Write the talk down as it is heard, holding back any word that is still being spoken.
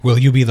Will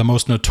you be the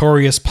most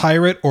notorious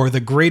pirate or the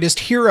greatest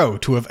hero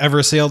to have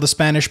ever sailed the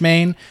Spanish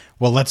Main?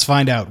 Well, let's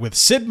find out with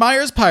Sid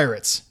Meier's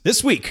Pirates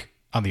this week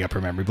on the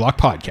Upper Memory Block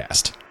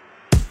podcast.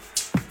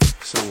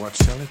 So what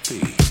shall it be?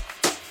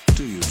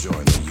 Do you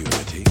join the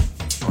unity,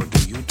 or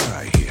do you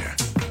die here?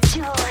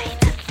 Join.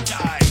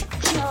 Die!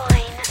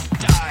 Join.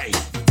 Die!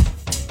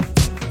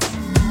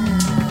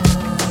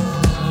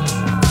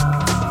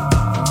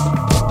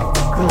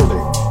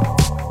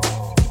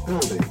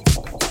 Building.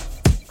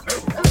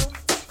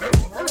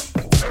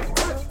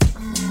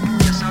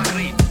 Yes, sir,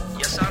 agreed.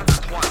 Yes, sir,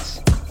 at once.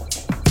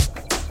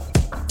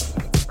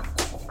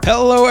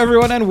 Hello,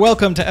 everyone, and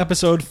welcome to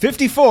episode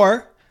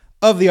 54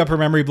 of the Upper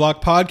Memory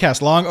Block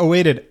podcast,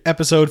 long-awaited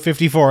episode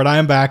 54, and I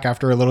am back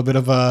after a little bit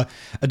of a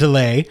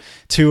delay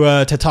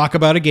to talk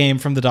about a game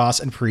from the DOS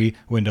and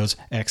pre-Windows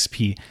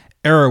XP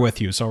era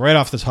with you. So right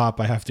off the top,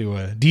 I have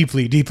to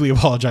deeply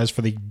apologize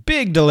for the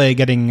big delay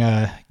getting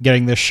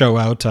this show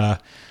out.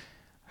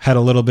 Had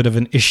a little bit of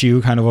an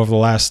issue kind of over the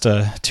last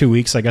 2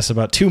 weeks. I guess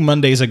about 2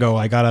 Mondays ago,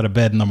 I got out of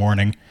bed in the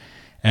morning,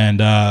 and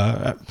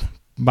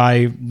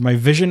my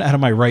vision out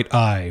of my right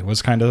eye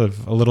was kind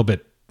of a little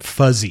bit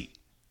fuzzy,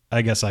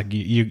 I guess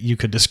you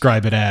could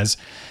describe it as.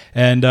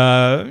 And,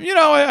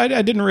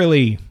 I didn't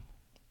really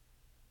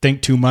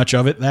think too much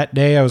of it that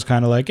day. I was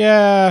kind of like,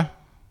 yeah,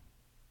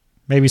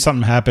 maybe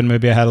something happened.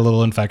 Maybe I had a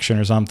little infection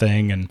or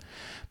something and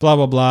blah,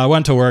 blah, blah. I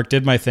went to work,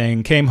 did my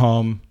thing, came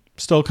home,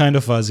 still kind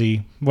of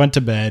fuzzy, went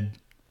to bed,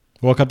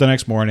 woke up the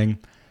next morning,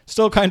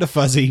 still kind of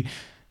fuzzy.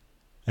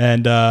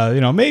 And,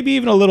 maybe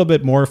even a little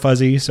bit more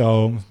fuzzy.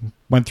 So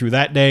went through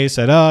that day,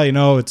 said,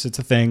 it's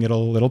a thing.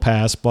 It'll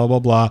pass, blah, blah,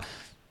 blah.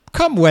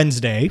 Come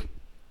Wednesday,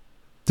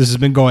 this has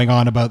been going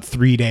on about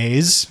 3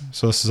 days.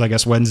 So this is, I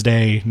guess,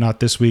 Wednesday, not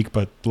this week,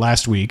 but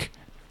last week.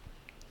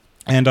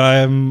 And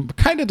I'm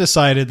kind of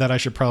decided that I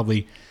should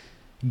probably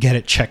get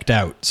it checked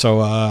out.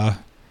 So I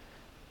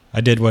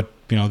did what,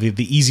 the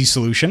easy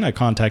solution. I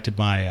contacted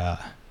my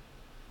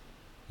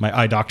my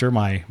eye doctor,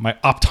 my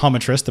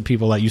optometrist, the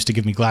people that used to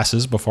give me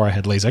glasses before I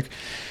had LASIK.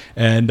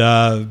 And,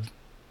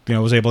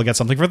 was able to get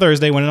something for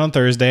Thursday, went in on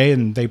Thursday,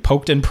 and they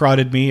poked and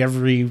prodded me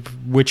every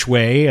which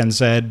way and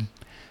said,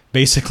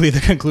 basically the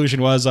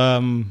conclusion was,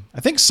 I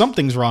think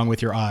something's wrong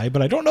with your eye,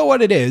 but I don't know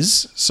what it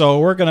is. So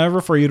we're going to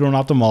refer you to an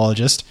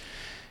ophthalmologist.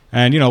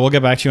 And, we'll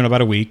get back to you in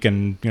about a week.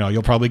 And,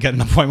 you'll probably get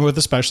an appointment with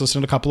a specialist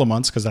in a couple of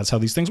months because that's how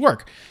these things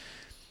work.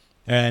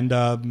 And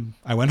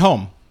I went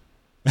home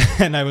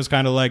and I was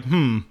kind of like,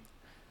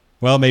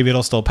 well, maybe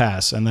it'll still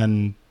pass. And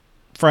then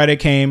Friday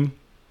came,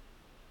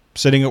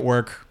 sitting at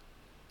work,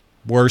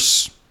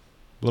 worse,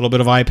 a little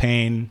bit of eye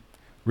pain,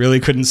 really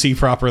couldn't see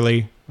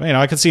properly.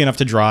 I could see enough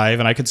to drive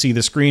and I could see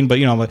the screen, but,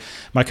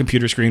 my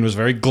computer screen was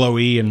very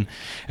glowy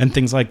and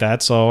things like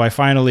that. So I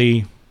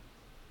finally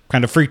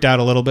kind of freaked out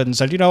a little bit and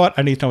said, you know what,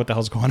 I need to know what the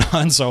hell's going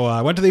on. So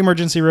I went to the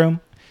emergency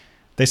room.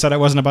 They said I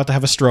wasn't about to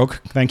have a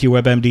stroke. Thank you,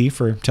 WebMD,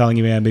 for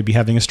telling me I may be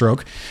having a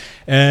stroke.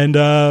 And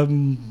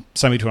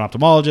sent me to an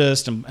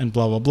ophthalmologist and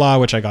blah, blah, blah,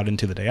 which I got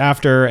into the day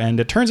after. And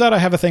it turns out I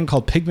have a thing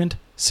called pigment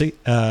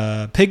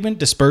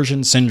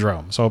dispersion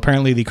syndrome. So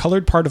apparently the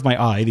colored part of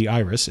my eye, the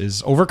iris,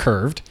 is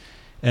overcurved.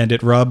 And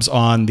it rubs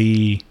on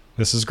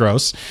this is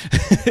gross,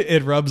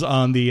 it rubs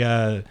on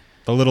the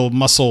little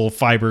muscle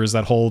fibers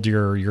that hold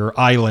your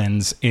eye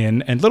lens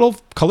in, and little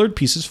colored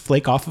pieces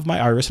flake off of my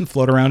iris and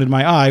float around in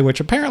my eye, which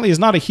apparently is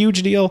not a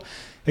huge deal,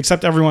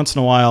 except every once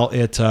in a while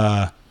it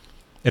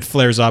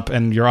flares up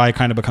and your eye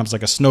kind of becomes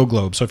like a snow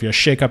globe. So if you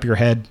shake up your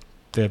head,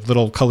 the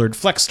little colored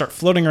flecks start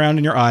floating around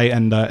in your eye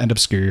and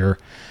obscure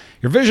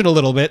your vision a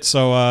little bit.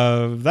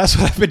 So that's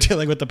what I've been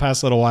dealing with the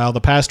past little while.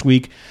 The past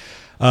week,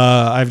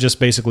 I've just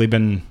basically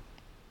been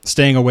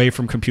staying away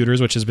from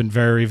computers, which has been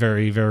very,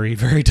 very, very,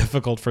 very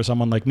difficult for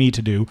someone like me to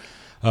do.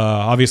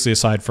 Obviously,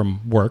 aside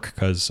from work,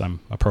 because I'm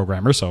a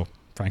programmer, so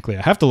frankly,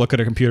 I have to look at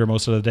a computer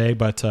most of the day.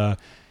 But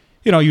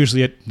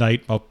usually at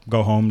night, I'll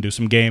go home, do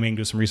some gaming,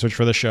 do some research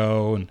for the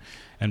show,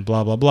 and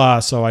blah blah blah.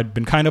 So I'd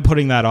been kind of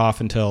putting that off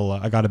until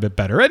I got a bit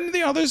better. And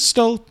there's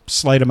still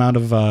slight amount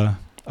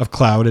of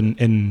cloud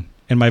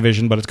in my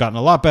vision, but it's gotten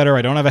a lot better.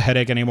 I don't have a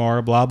headache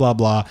anymore, blah, blah,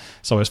 blah.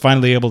 So I was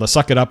finally able to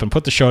suck it up and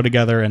put the show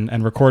together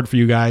and record for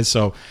you guys.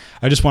 So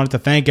I just wanted to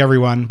thank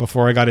everyone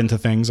before I got into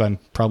things. I'm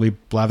probably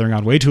blathering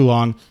on way too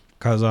long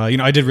because,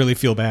 I did really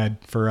feel bad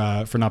for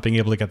not being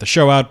able to get the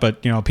show out.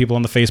 But, people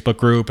on the Facebook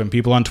group and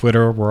people on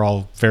Twitter were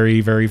all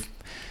very, very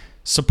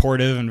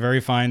supportive and very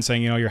fine,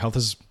 saying, your health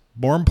is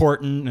more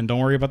important and don't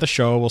worry about the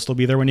show. We'll still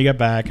be there when you get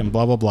back and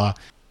blah, blah, blah.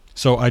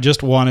 So I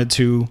just wanted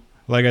to,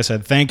 like I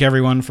said, thank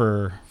everyone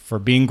for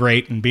being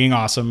great and being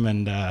awesome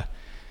and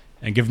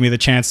giving me the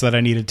chance that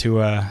I needed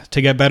to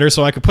get better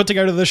so I could put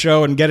together the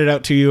show and get it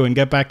out to you and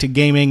get back to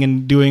gaming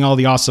and doing all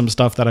the awesome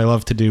stuff that I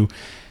love to do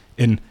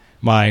in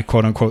my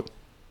quote-unquote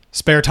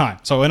spare time.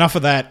 So enough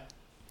of that,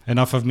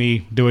 enough of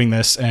me doing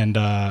this, and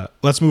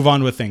let's move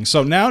on with things.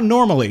 So now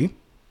normally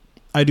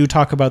I do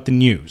talk about the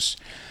news,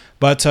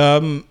 but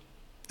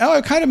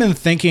I've kind of been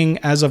thinking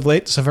as of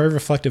late. It's a very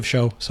reflective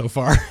show so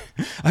far.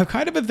 I've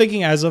kind of been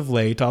thinking as of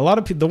late. A lot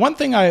of people. The one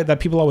thing that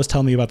people always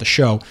tell me about the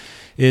show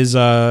is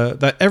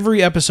that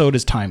every episode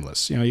is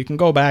timeless. You can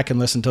go back and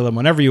listen to them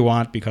whenever you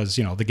want because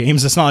the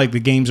games. It's not like the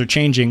games are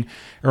changing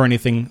or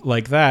anything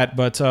like that.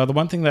 But the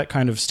one thing that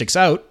kind of sticks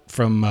out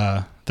from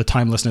the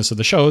timelessness of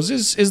the shows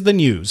is the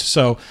news.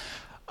 So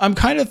I'm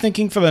kind of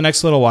thinking for the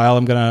next little while,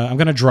 I'm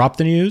gonna drop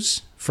the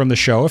news from the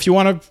show. If you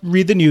want to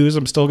read the news,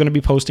 I'm still going to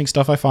be posting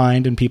stuff I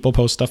find, and people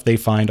post stuff they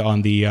find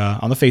on the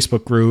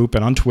Facebook group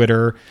and on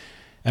Twitter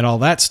and all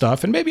that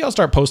stuff. And maybe I'll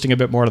start posting a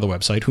bit more to the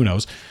website. Who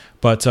knows?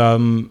 But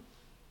I'm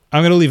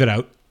going to leave it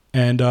out.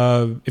 And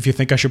if you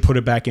think I should put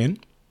it back in,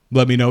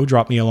 let me know.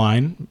 Drop me a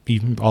line.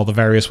 Even all the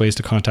various ways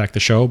to contact the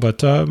show.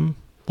 But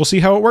we'll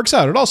see how it works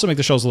out. It'll also make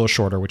the shows a little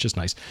shorter, which is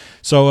nice.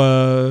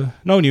 So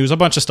no news. A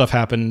bunch of stuff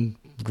happened.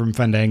 Grim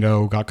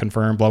Fandango got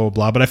confirmed, blah, blah,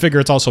 blah. But I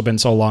figure it's also been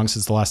so long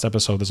since the last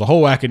episode. There's a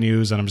whole whack of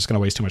news, and I'm just going to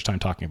waste too much time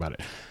talking about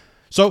it.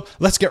 So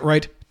let's get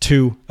right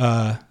to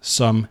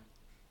some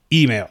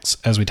emails,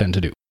 as we tend to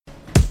do.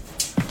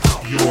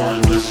 You are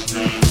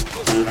listening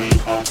to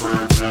the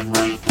Upper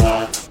Memory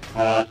Block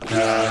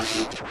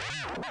Podcast.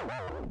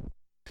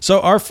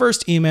 So our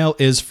first email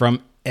is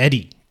from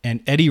Eddie,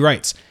 and Eddie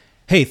writes,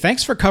 "Hey,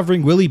 thanks for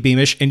covering Willie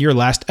Beamish in your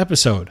last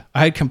episode.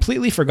 I had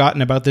completely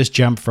forgotten about this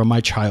gem from my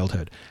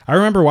childhood. I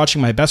remember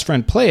watching my best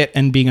friend play it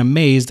and being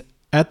amazed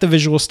at the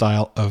visual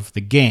style of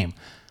the game.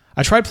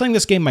 I tried playing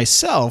this game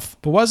myself,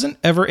 but wasn't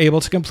ever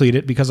able to complete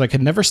it because I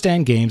could never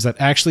stand games that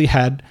actually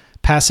had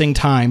passing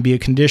time be a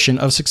condition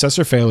of success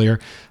or failure,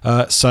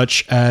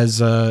 such as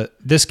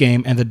this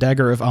game and the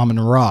Dagger of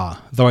Amun-Ra,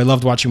 though I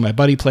loved watching my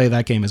buddy play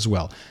that game as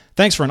well.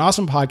 Thanks for an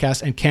awesome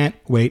podcast and can't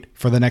wait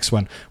for the next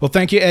one." Well,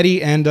 thank you,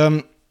 Eddie,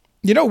 and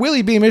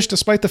Willie Beamish,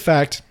 despite the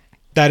fact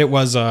that it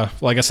was, I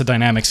guess a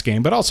Dynamics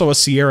game, but also a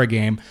Sierra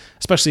game,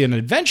 especially an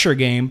adventure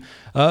game,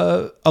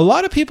 a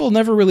lot of people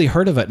never really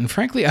heard of it. And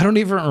frankly, I don't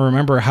even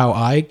remember how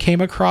I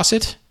came across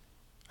it.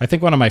 I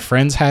think one of my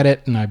friends had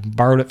it and I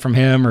borrowed it from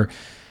him or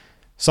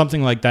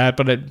something like that.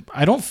 But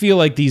I don't feel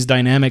like these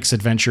Dynamics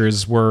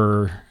adventures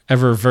were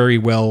ever very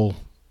well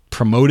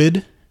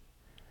promoted.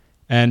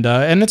 And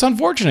it's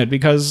unfortunate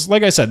because,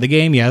 like I said, the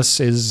game, yes,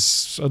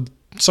 is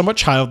somewhat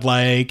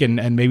childlike,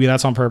 and maybe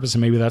that's on purpose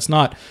and maybe that's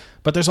not.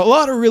 But there's a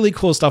lot of really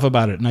cool stuff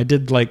about it, and I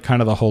did like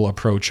kind of the whole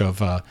approach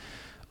of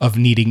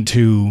needing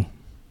to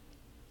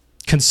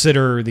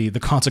consider the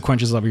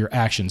consequences of your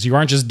actions. You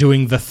aren't just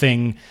doing the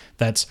thing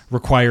that's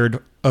required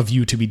of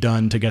you to be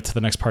done to get to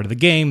the next part of the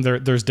game.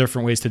 There's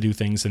different ways to do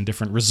things and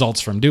different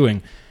results from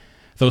doing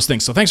those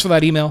things. So thanks for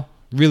that email.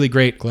 Really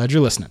great. Glad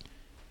you're listening.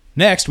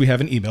 Next, we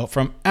have an email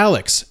from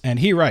Alex, and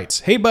he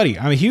writes, "Hey, buddy,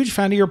 I'm a huge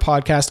fan of your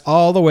podcast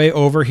all the way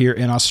over here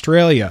in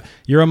Australia.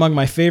 You're among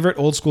my favorite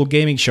old school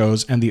gaming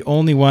shows and the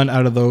only one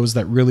out of those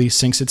that really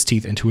sinks its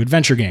teeth into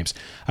adventure games.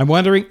 I'm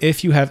wondering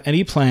if you have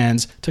any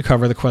plans to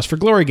cover the Quest for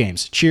Glory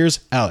games. Cheers,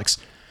 Alex."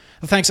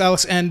 Well, thanks,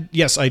 Alex. And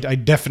yes, I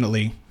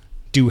definitely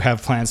do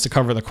have plans to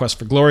cover the Quest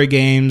for Glory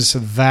games.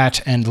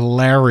 That and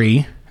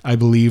Larry, I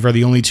believe, are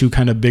the only two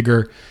kind of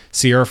bigger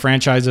Sierra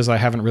franchises I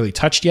haven't really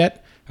touched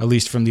yet, at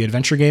least from the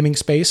adventure gaming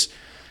space.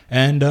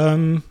 And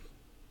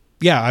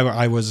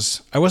I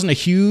wasn't a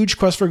huge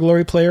Quest for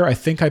Glory player. I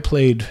think I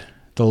played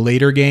the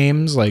later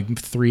games, like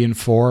 3 and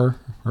 4,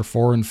 or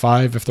 4 and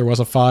 5, if there was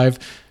a 5.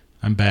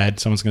 I'm bad.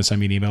 Someone's going to send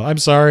me an email. I'm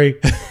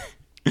sorry.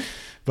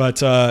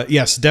 But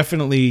yes,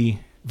 definitely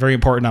very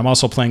important. I'm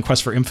also playing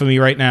Quest for Infamy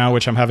right now,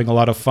 which I'm having a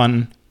lot of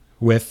fun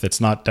with. It's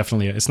not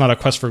a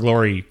Quest for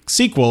Glory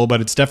sequel,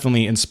 but it's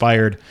definitely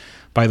inspired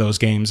by those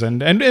games.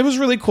 And it was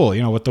really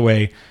cool, with the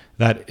way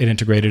that it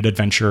integrated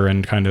adventure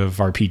and kind of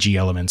RPG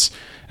elements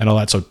and all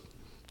that. So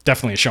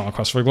definitely a show on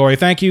Quest for Glory.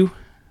 Thank you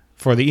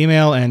for the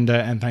email, and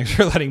thanks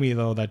for letting me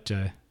know that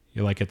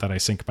you like it that I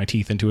sink my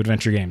teeth into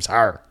adventure games.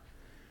 Arr.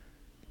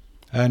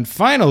 And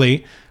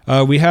finally,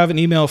 we have an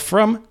email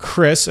from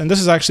Chris, and this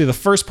is actually the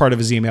first part of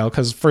his email,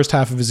 because the first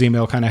half of his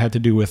email kind of had to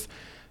do with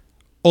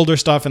older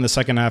stuff, and the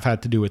second half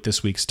had to do with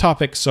this week's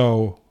topic.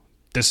 So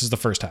this is the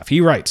first half.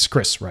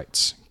 Chris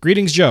writes,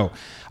 "Greetings, Joe.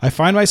 I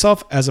find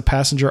myself as a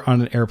passenger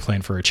on an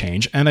airplane for a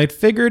change, and I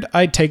figured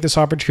I'd take this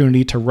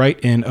opportunity to write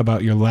in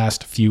about your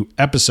last few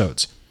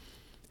episodes.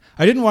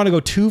 I didn't want to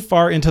go too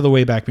far into the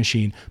Wayback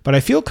Machine, but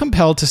I feel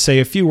compelled to say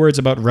a few words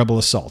about Rebel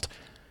Assault.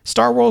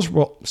 Star Wars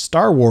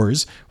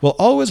will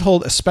always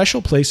hold a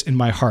special place in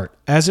my heart,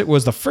 as it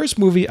was the first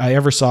movie I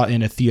ever saw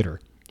in a theater.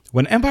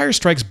 When Empire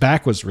Strikes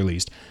Back was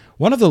released,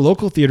 one of the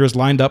local theaters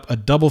lined up a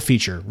double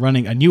feature,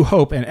 running A New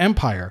Hope and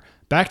Empire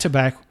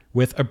back-to-back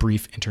with a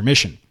brief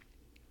intermission.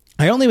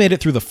 I only made it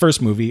through the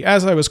first movie,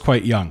 as I was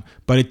quite young,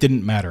 but it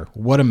didn't matter.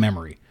 What a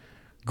memory.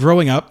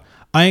 Growing up,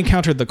 I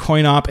encountered the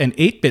coin-op and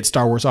 8-bit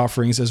Star Wars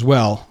offerings as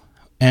well,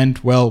 and,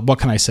 well, what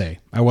can I say?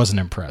 I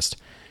wasn't impressed.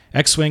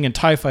 X-Wing and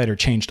TIE Fighter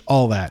changed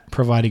all that,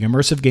 providing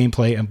immersive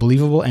gameplay and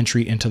believable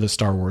entry into the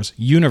Star Wars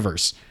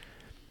universe.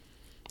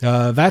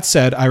 That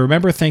said, I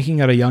remember thinking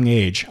at a young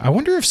age, I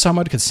wonder if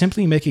someone could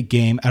simply make a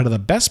game out of the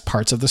best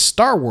parts of the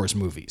Star Wars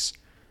movies.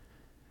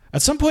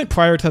 At some point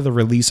prior to the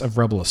release of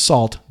Rebel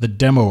Assault, the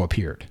demo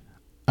appeared.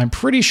 I'm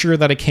pretty sure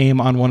that it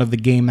came on one of the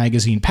game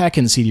magazine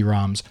pack-in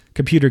CD-ROMs,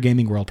 Computer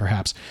Gaming World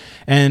perhaps,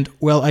 and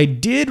while I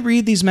did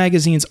read these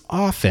magazines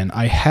often,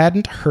 I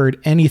hadn't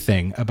heard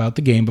anything about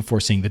the game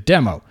before seeing the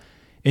demo.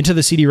 Into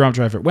the CD-ROM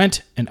drive it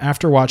went, and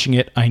after watching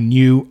it, I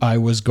knew I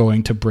was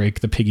going to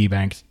break the piggy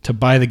bank to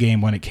buy the game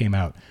when it came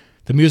out.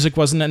 The music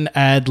wasn't an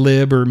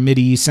ad-lib or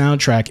MIDI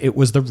soundtrack, it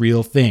was the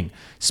real thing.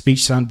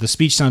 The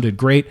speech sounded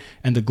great,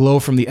 and the glow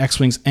from the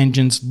X-Wing's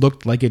engines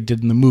looked like it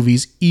did in the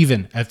movies,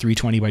 even at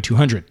 320 by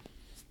 200.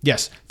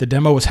 Yes, the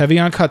demo was heavy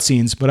on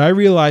cutscenes, but I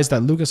realized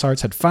that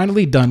LucasArts had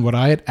finally done what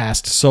I had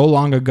asked so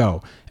long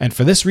ago, and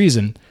for this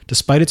reason,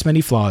 despite its many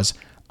flaws,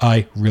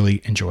 I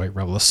really enjoy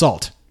Rebel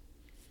Assault.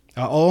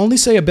 I'll only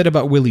say a bit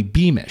about Willie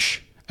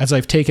Beamish, as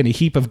I've taken a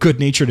heap of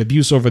good-natured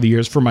abuse over the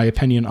years for my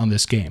opinion on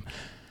this game.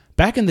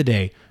 Back in the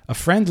day, a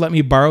friend let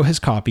me borrow his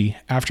copy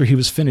after he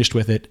was finished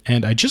with it,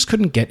 and I just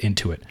couldn't get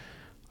into it.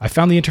 I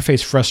found the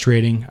interface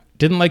frustrating,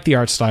 didn't like the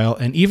art style,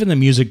 and even the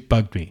music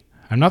bugged me.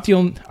 I'm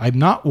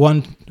not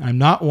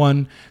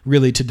one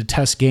really to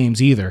detest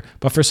games either,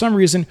 but for some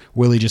reason,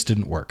 Willie just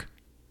didn't work.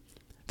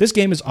 This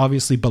game is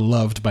obviously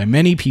beloved by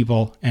many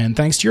people, and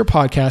thanks to your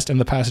podcast and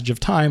the passage of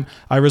time,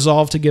 I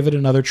resolved to give it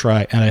another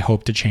try, and I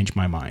hope to change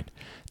my mind.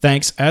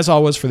 Thanks, as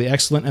always, for the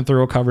excellent and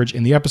thorough coverage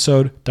in the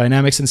episode.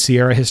 Dynamics in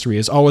Sierra history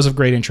is always of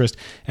great interest,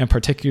 and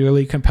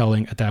particularly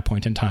compelling at that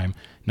point in time,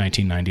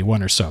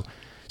 1991 or so.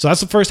 So that's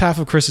the first half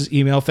of Chris's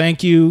email.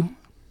 Thank you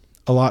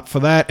a lot for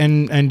that.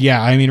 And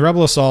yeah, I mean,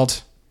 Rebel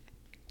Assault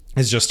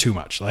is just too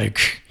much.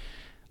 Like,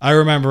 I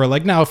remember,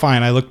 like, now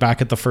fine, I look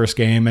back at the first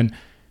game and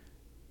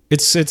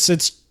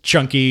it's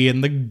chunky,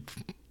 and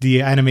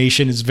the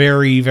animation is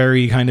very,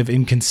 very kind of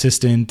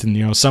inconsistent, and,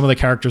 you know, some of the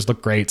characters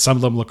look great, some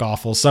of them look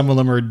awful, some of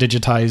them are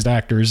digitized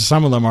actors,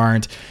 some of them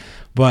aren't.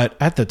 But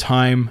at the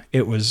time,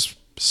 it was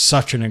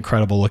such an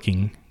incredible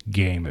looking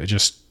game. It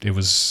was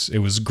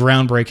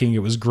groundbreaking. It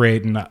was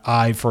great, and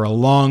I, for a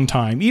long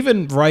time,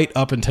 even right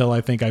up until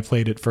I think I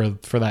played it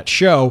for that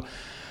show,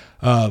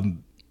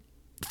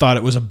 thought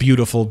it was a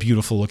beautiful,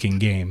 beautiful looking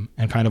game,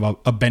 and kind of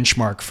a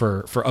benchmark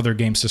for other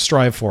games to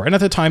strive for. And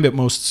at the time, it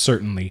most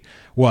certainly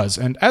was.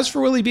 And as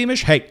for Willie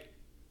Beamish, hey,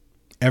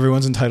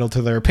 everyone's entitled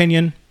to their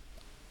opinion.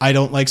 I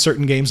don't like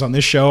certain games on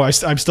this show.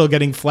 I'm still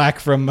getting flack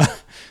from,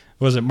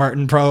 was it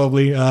Martin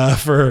probably,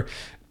 for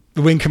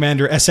the Wing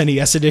Commander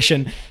SNES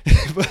edition.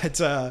 But,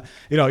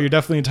 you know, you're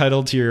definitely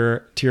entitled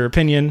to your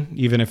opinion,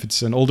 even if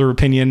it's an older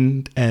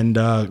opinion. And,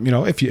 you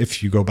know,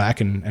 if you go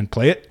back and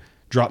play it,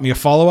 drop me a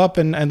follow-up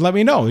and let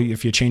me know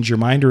if you changed your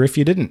mind or if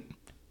you didn't.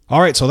 All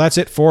right, so that's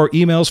it for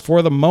emails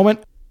for the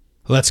moment.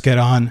 Let's get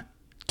on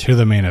to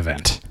the main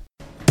event.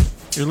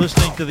 You're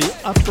listening to the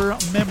Upper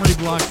Memory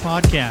Block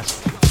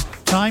Podcast.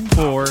 Time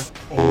for...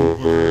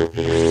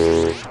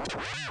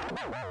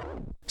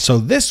 So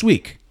this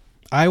week,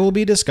 I will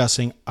be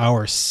discussing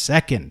our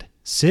second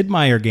Sid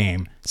Meier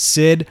game,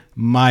 Sid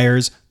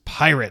Meier's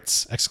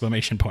Pirates! !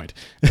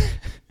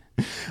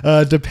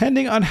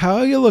 Depending on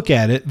how you look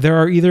at it, there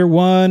are either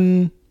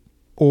 1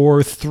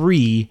 or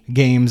 3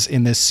 games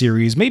in this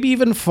series, maybe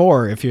even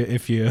 4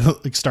 if you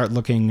start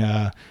looking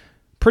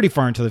pretty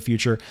far into the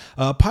future.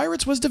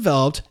 Pirates was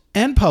developed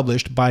and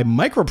published by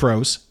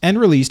Microprose and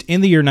released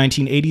in the year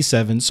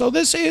 1987, so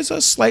this is a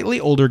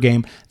slightly older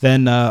game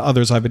than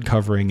others I've been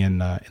covering in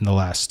the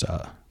last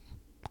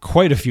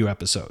quite a few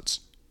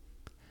episodes.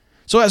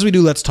 So as we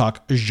do, let's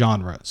talk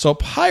genre. So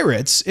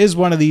Pirates is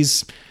one of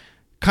these,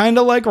 kind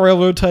of like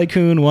Railroad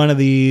Tycoon, one of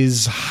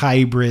these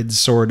hybrid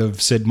sort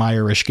of Sid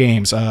Meier-ish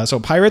games. So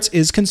Pirates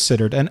is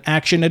considered an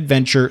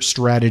action-adventure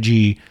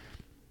strategy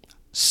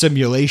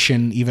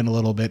simulation, even a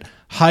little bit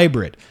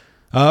hybrid.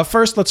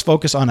 First, let's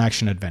focus on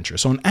action-adventure.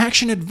 So an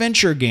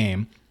action-adventure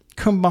game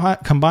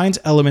combines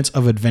elements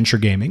of adventure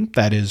gaming,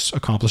 that is,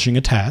 accomplishing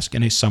a task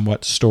in a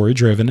somewhat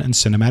story-driven and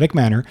cinematic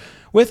manner,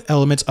 with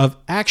elements of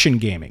action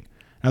gaming.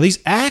 Now, these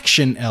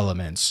action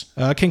elements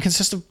can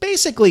consist of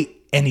basically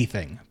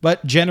anything,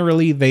 but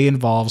generally they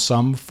involve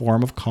some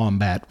form of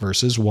combat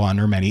versus one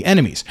or many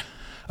enemies.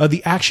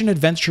 The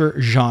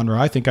action-adventure genre,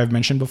 I think I've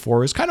mentioned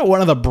before, is kind of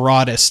one of the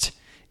broadest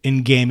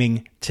in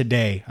gaming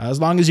today. As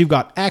long as you've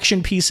got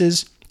action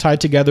pieces tied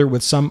together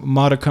with some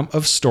modicum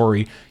of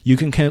story, you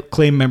can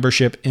claim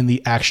membership in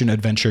the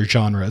action-adventure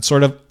genre. It's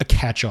sort of a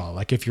catch-all.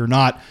 Like, if you're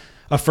not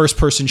a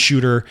first-person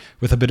shooter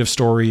with a bit of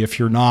story, if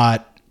you're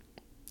not,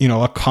 you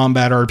know, a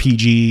combat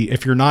RPG,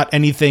 if you're not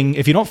anything,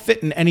 if you don't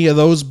fit in any of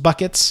those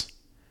buckets,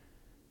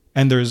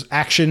 and there's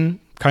action,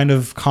 kind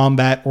of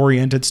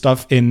combat-oriented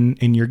stuff in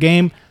your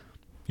game,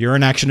 you're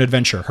an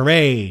action-adventure.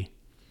 Hooray!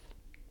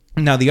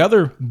 Now, the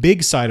other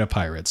big side of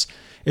Pirates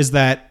is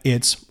that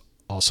it's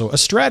also a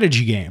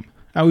strategy game.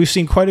 Now, we've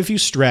seen quite a few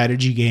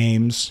strategy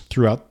games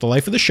throughout the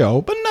life of the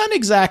show, but not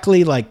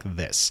exactly like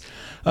this.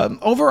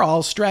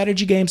 Overall,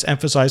 strategy games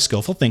emphasize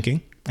skillful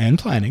thinking and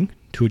planning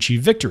to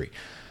achieve victory.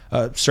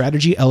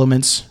 Strategy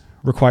elements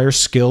require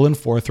skill and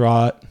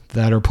forethought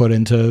that are put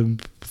into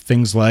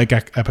things like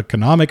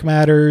economic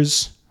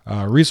matters,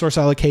 resource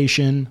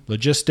allocation,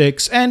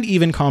 logistics, and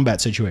even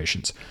combat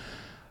situations.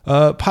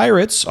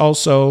 Pirates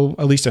also,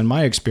 at least in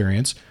my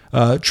experience,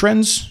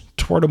 trends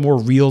toward a more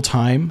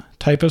real-time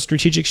type of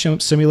strategic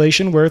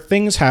simulation where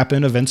things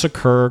happen, events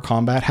occur,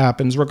 combat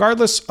happens,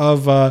 regardless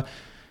of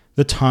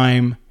the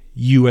time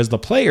you as the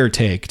player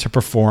take to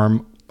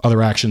perform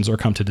other actions or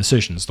come to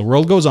decisions. The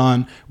world goes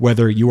on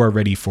whether you are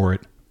ready for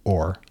it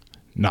or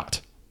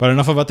not. But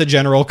enough about the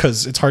general,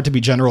 because it's hard to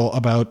be general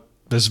about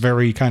this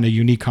very kind of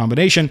unique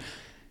combination.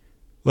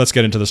 Let's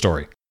get into the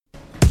story.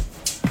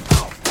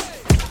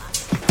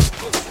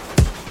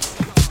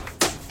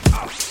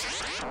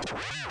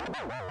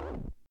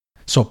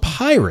 So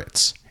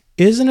Pirates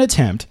is an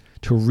attempt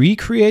to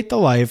recreate the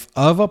life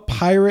of a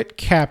pirate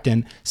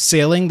captain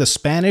sailing the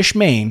Spanish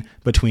Main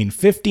between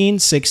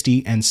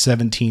 1560 and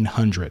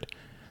 1700.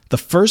 The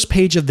first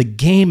page of the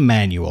game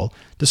manual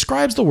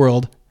describes the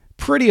world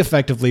pretty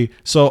effectively,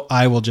 so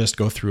I will just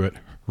go through it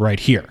right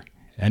here.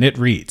 And it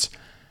reads,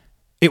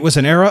 "It was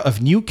an era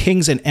of new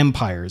kings and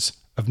empires,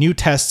 of new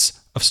tests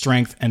of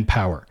strength and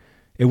power.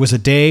 It was a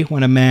day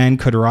when a man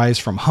could rise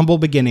from humble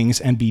beginnings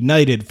and be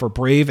knighted for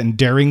brave and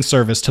daring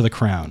service to the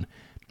crown.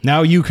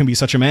 Now you can be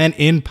such a man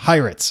in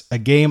Pirates, a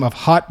game of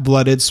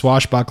hot-blooded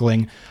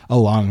swashbuckling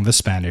along the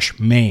Spanish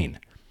Main.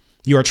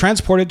 You are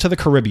transported to the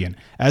Caribbean,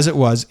 as it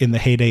was in the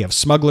heyday of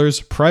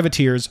smugglers,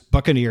 privateers,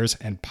 buccaneers,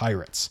 and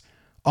pirates.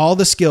 All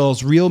the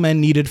skills real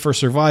men needed for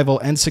survival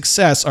and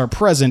success are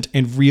present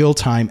in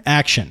real-time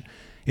action.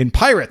 In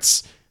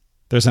Pirates..."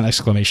 There's an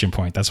exclamation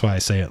point. That's why I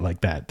say it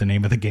like that. The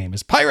name of the game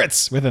is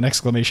Pirates with an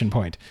exclamation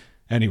point.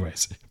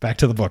 Anyways, back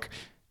to the book.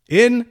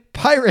 "In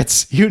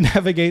Pirates, you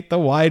navigate the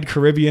wide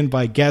Caribbean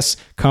by guess,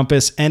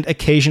 compass, and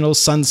occasional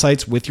sun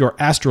sights with your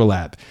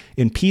astrolabe.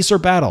 In peace or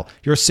battle,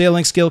 your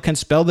sailing skill can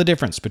spell the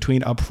difference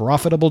between a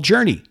profitable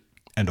journey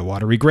and a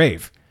watery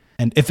grave.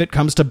 And if it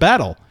comes to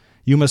battle,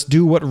 you must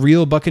do what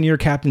real buccaneer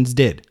captains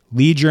did.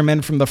 Lead your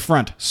men from the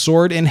front,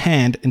 sword in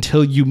hand,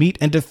 until you meet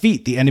and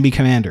defeat the enemy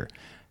commander.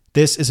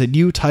 This is a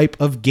new type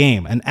of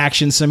game, an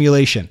action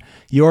simulation.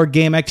 Your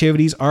game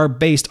activities are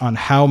based on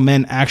how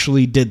men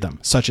actually did them,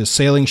 such as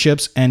sailing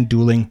ships and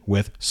dueling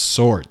with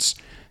swords.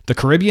 The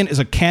Caribbean is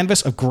a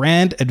canvas of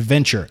grand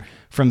adventure,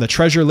 from the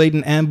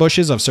treasure-laden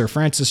ambushes of Sir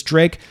Francis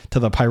Drake to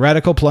the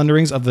piratical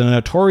plunderings of the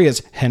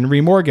notorious Henry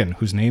Morgan,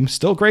 whose name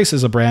still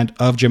graces a brand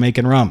of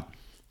Jamaican rum.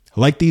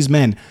 Like these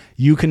men,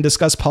 you can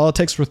discuss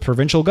politics with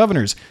provincial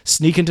governors,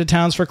 sneak into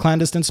towns for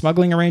clandestine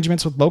smuggling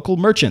arrangements with local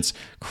merchants,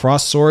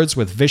 cross swords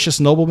with vicious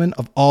noblemen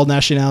of all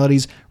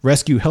nationalities,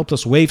 rescue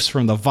helpless waifs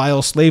from the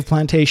vile slave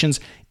plantations,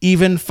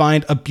 even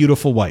find a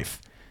beautiful wife.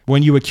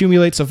 When you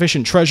accumulate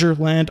sufficient treasure,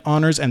 land,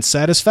 honors, and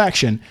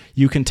satisfaction,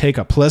 you can take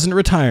a pleasant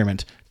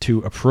retirement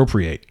to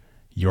appropriate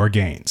your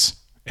gains."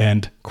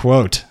 End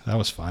quote. That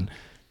was fun.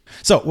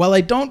 So, while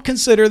I don't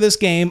consider this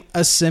game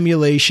a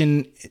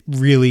simulation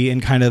really in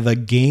kind of the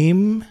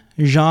game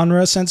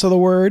genre sense of the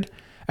word,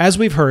 as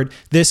we've heard,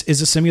 this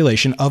is a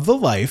simulation of the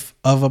life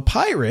of a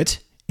pirate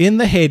in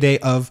the heyday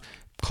of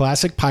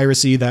classic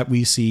piracy that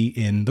we see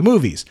in the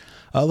movies.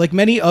 Like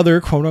many other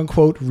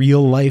quote-unquote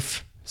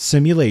real-life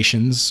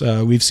simulations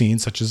we've seen,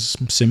 such as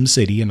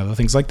SimCity and other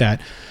things like that,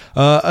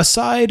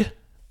 aside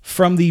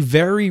from the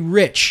very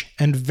rich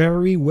and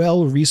very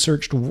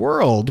well-researched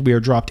world we are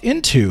dropped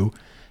into,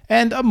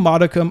 and a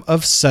modicum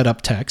of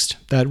setup text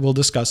that we'll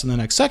discuss in the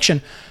next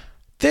section,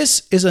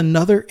 this is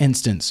another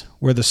instance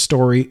where the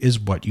story is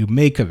what you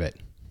make of it.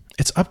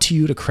 It's up to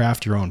you to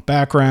craft your own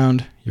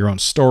background, your own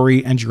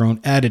story, and your own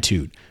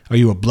attitude. Are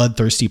you a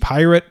bloodthirsty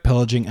pirate,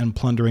 pillaging and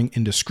plundering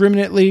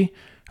indiscriminately?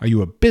 Are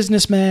you a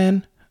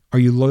businessman? Are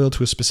you loyal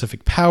to a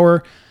specific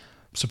power,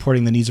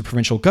 supporting the needs of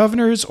provincial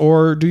governors,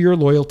 or do your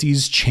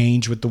loyalties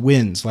change with the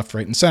winds, left,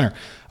 right, and center?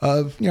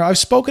 I've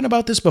spoken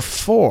about this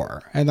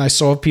before, and I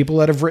saw people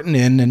that have written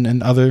in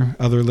and other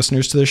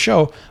listeners to the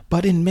show,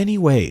 but in many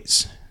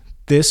ways,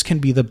 this can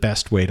be the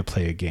best way to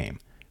play a game.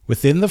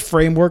 Within the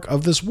framework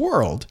of this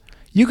world,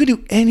 you can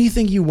do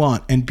anything you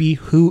want and be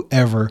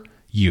whoever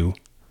you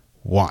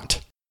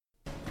want.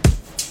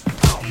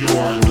 You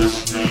are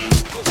listening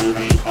to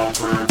the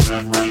Upper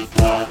Memory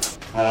Block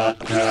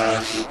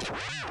Podcast.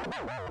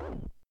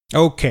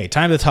 Okay,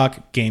 time to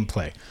talk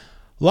gameplay.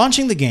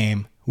 Launching the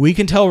game, we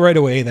can tell right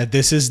away that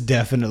this is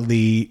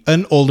definitely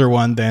an older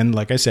one than,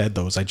 like I said,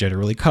 those I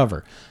generally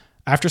cover.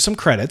 After some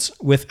credits,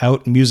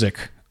 without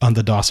music on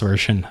the DOS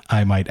version,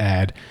 I might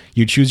add,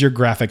 you choose your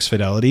graphics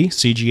fidelity,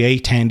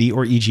 CGA, Tandy,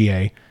 or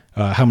EGA,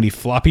 how many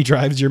floppy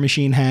drives your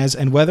machine has,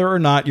 and whether or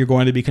not you're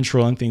going to be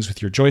controlling things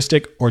with your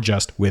joystick or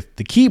just with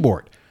the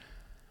keyboard.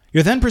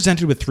 You're then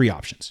presented with three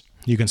options.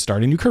 You can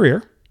start a new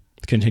career,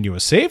 continue a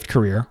saved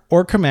career,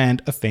 or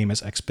command a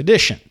famous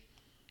expedition.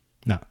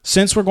 Now,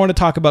 since we're going to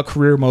talk about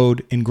career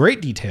mode in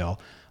great detail,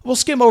 we'll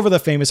skim over the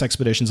famous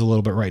expeditions a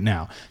little bit right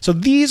now. So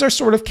these are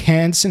sort of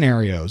canned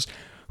scenarios,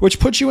 which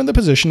put you in the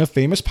position of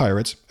famous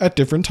pirates at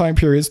different time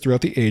periods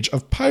throughout the age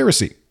of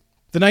piracy.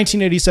 The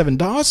 1987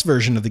 DOS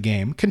version of the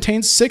game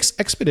contains 6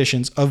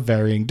 expeditions of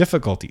varying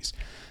difficulties.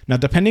 Now,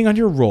 depending on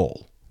your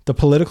role, the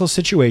political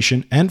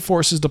situation and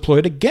forces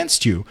deployed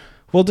against you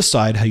will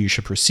decide how you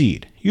should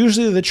proceed.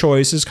 Usually the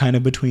choice is kind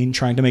of between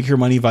trying to make your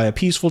money via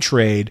peaceful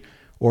trade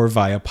or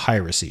via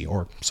piracy,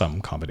 or some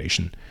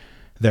combination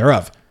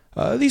thereof.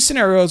 These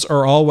scenarios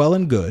are all well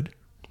and good,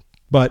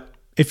 but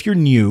if you're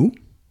new,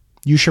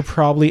 you should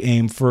probably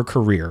aim for a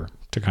career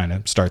to kind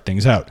of start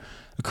things out.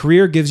 A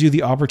career gives you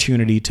the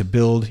opportunity to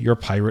build your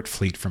pirate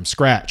fleet from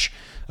scratch.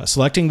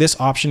 Selecting this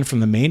option from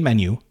the main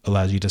menu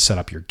allows you to set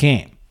up your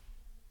game.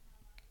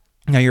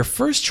 Now, your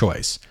first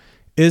choice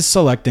is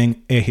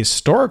selecting a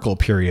historical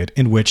period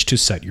in which to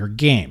set your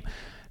game.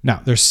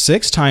 Now, there's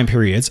 6 time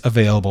periods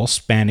available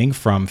spanning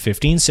from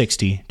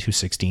 1560 to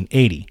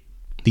 1680.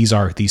 These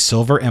are the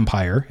Silver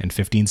Empire in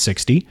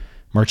 1560,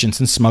 Merchants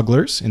and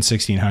Smugglers in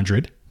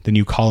 1600, the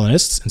New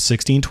Colonists in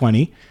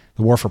 1620,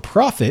 the War for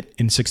Profit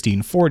in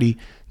 1640,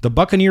 the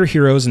Buccaneer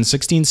Heroes in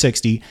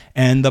 1660,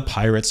 and the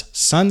Pirates'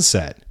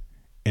 Sunset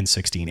in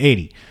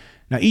 1680.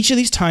 Now, each of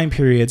these time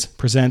periods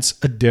presents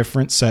a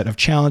different set of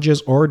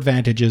challenges or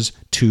advantages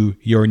to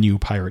your new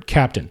pirate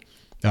captain.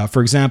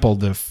 For example,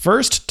 the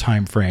first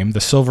time frame,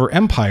 the Silver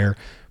Empire,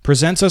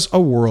 presents us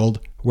a world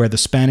where the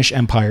Spanish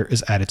Empire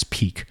is at its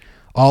peak.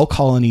 All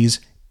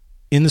colonies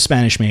in the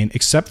Spanish Main,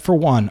 except for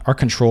one, are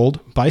controlled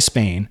by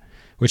Spain,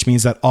 which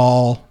means that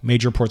all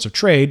major ports of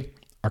trade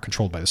are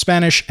controlled by the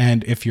Spanish,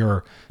 and if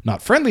you're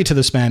not friendly to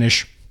the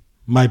Spanish,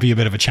 might be a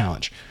bit of a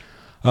challenge.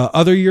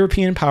 Other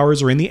European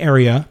powers are in the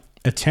area,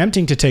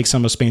 attempting to take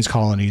some of Spain's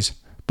colonies,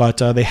 but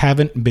they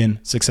haven't been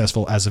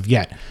successful as of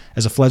yet.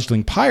 As a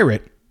fledgling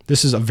pirate,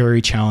 this is a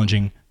very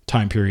challenging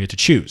time period to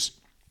choose.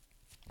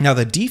 Now,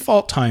 the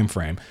default time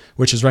frame,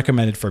 which is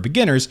recommended for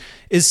beginners,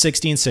 is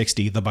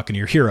 1660, the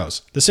Buccaneer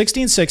Heroes. The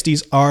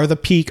 1660s are the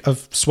peak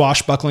of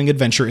swashbuckling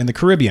adventure in the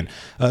Caribbean.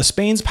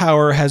 Spain's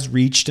power has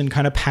reached and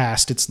kind of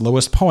passed its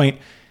lowest point,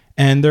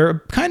 and they're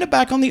kind of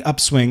back on the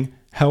upswing.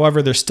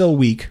 However, they're still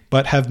weak,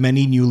 but have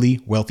many newly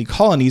wealthy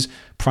colonies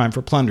primed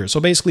for plunder. So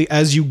basically,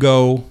 as you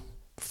go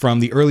from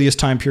the earliest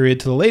time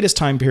period to the latest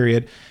time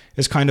period,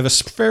 is kind of a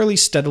fairly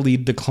steadily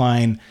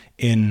decline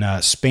in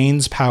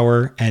Spain's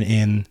power and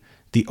in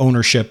the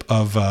ownership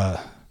of,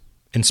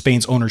 in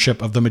Spain's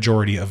ownership of the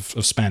majority of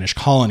Spanish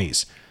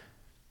colonies.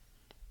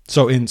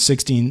 So in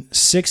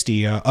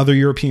 1660, other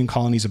European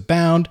colonies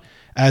abound,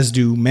 as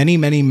do many,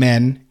 many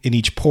men in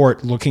each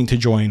port looking to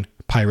join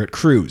pirate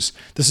crews.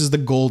 This is the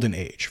golden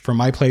age. For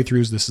my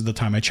playthroughs, this is the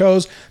time I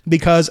chose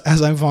because,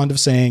 as I'm fond of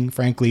saying,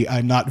 frankly,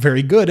 I'm not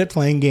very good at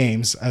playing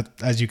games,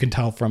 as you can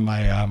tell from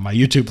my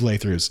YouTube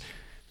playthroughs.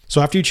 So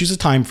after you choose a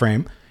time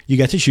frame, you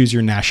get to choose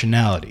your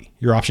nationality.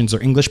 Your options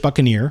are English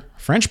Buccaneer,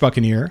 French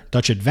Buccaneer,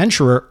 Dutch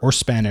Adventurer, or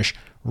Spanish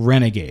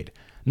Renegade.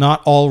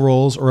 Not all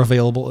roles are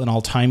available in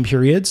all time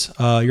periods.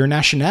 Your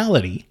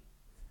nationality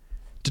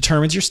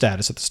determines your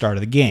status at the start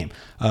of the game,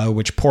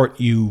 which port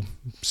you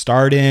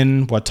start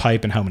in, what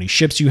type and how many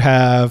ships you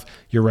have,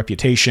 your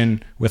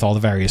reputation with all the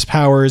various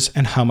powers,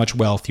 and how much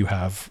wealth you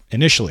have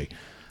initially.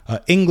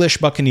 English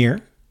Buccaneer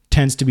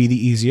tends to be the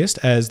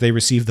easiest as they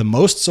receive the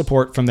most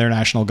support from their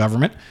national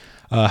government.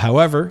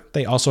 However,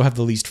 they also have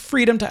the least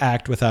freedom to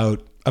act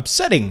without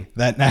upsetting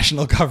that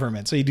national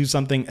government. So you do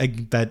something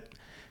that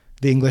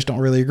the English don't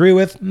really agree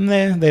with,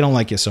 they don't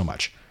like you so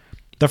much.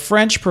 The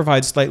French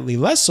provide slightly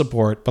less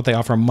support, but they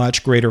offer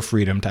much greater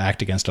freedom to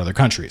act against other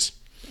countries.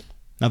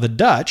 Now, the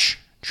Dutch,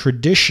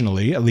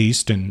 traditionally, at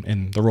least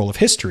in the role of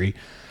history,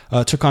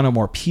 took on a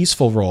more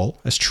peaceful role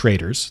as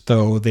traders,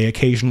 though they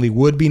occasionally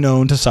would be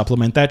known to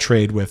supplement that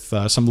trade with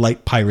some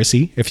light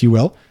piracy, if you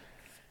will.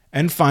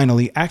 And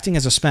finally, acting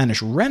as a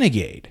Spanish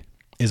renegade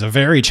is a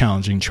very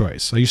challenging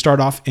choice. So you start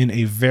off in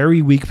a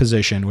very weak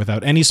position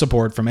without any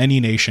support from any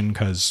nation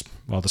because,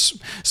 well,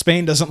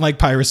 Spain doesn't like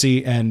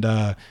piracy, and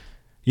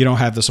you don't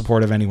have the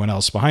support of anyone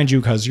else behind you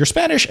because you're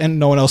Spanish and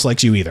no one else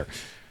likes you either.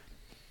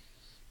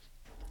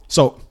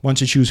 So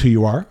once you choose who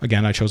you are,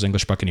 again, I chose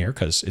English Buccaneer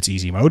because it's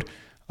easy mode.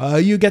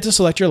 You get to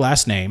select your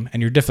last name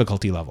and your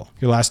difficulty level.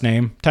 Your last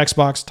name, text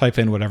box, type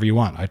in whatever you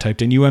want. I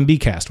typed in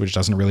UMBCast, which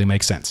doesn't really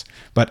make sense.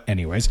 But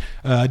anyways,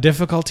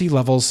 difficulty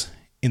levels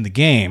in the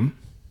game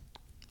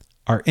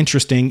are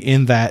interesting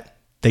in that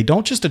they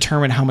don't just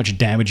determine how much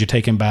damage you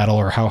take in battle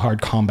or how hard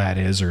combat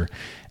is or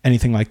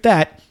anything like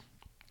that.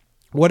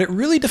 What it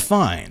really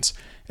defines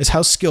is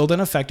how skilled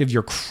and effective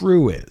your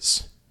crew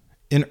is.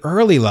 In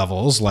early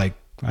levels, like,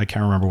 I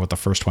can't remember what the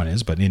first one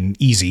is, but in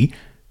easy,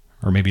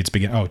 or maybe it's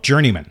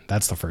journeyman,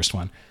 that's the first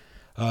one.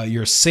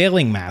 Your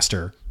sailing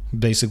master,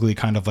 basically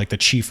kind of like the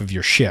chief of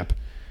your ship,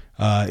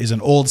 is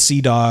an old sea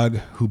dog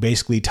who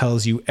basically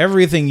tells you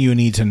everything you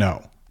need to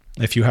know.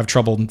 If you have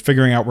trouble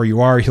figuring out where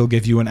you are, he'll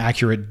give you an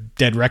accurate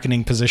dead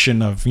reckoning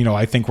position of,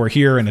 I think we're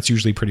here, and it's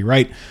usually pretty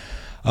right.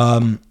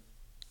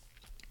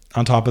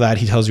 On top of that,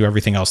 he tells you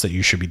everything else that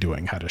you should be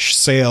doing, how to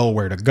sail,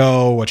 where to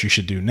go, what you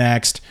should do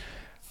next.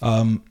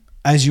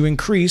 As you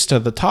increase to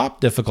the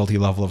top difficulty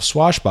level of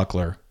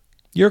Swashbuckler,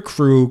 your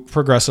crew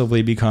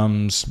progressively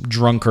becomes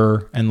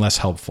drunker and less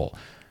helpful.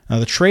 Now,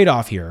 the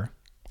trade-off here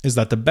is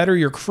that the better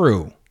your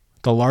crew,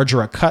 the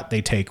larger a cut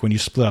they take when you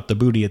split up the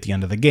booty at the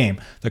end of the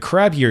game. The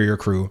crabbier your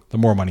crew, the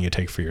more money you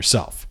take for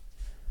yourself.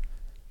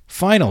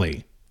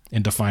 Finally,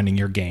 in defining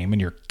your game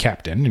and your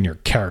captain and your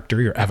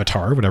character, your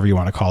avatar, whatever you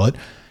want to call it,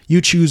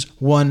 you choose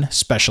one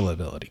special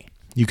ability.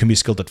 You can be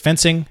skilled at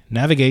fencing,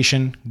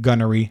 navigation,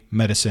 gunnery,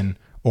 medicine,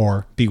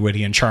 or be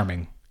witty and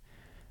charming.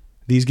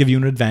 These give you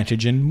an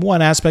advantage in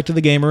one aspect of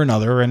the game or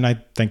another, and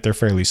I think they're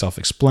fairly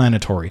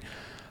self-explanatory.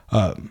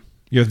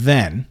 You're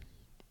then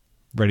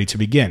ready to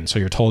begin. So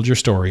you're told your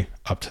story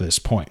up to this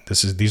point.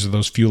 These are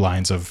those few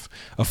lines of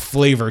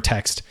flavor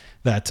text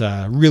that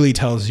really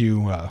tells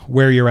you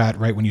where you're at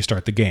right when you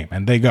start the game.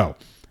 And they go,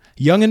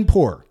 young and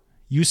poor,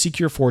 you seek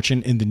your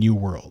fortune in the new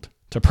world.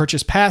 To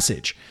purchase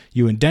passage,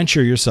 you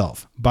indenture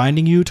yourself,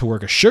 binding you to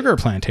work a sugar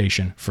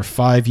plantation for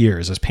 5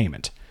 years as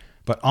payment.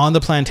 But on the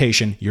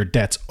plantation, your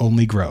debts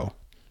only grow.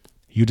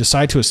 You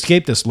decide to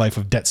escape this life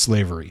of debt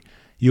slavery.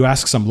 You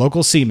ask some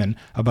local seamen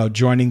about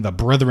joining the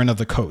Brethren of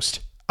the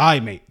Coast.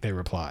 Aye, mate, they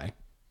reply.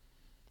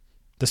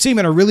 The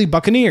seamen are really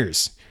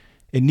buccaneers.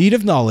 In need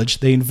of knowledge,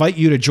 they invite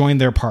you to join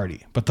their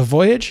party, but the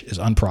voyage is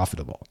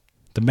unprofitable.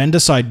 The men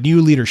decide new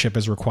leadership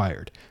is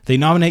required. They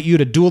nominate you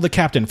to duel the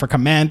captain for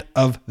command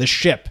of the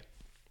ship.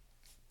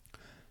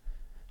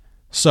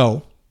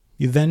 So,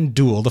 you then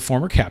duel the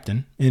former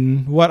captain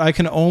in what I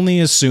can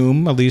only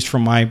assume, at least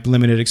from my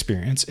limited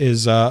experience,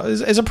 is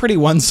a pretty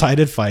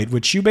one-sided fight,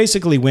 which you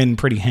basically win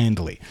pretty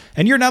handily.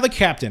 And you're now the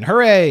captain.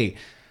 Hooray!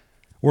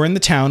 We're in the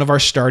town of our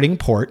starting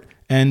port,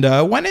 and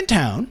when in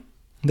town,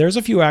 there's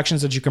a few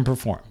actions that you can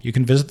perform. You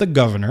can visit the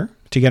governor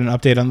to get an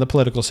update on the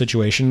political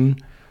situation,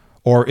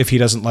 or if he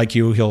doesn't like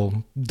you,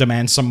 he'll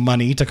demand some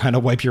money to kind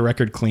of wipe your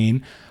record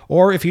clean.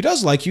 Or if he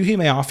does like you, he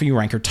may offer you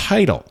rank or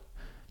title.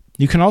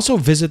 You can also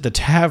visit the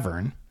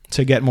tavern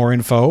to get more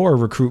info or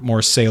recruit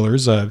more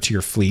sailors to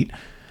your fleet.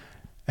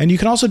 And you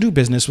can also do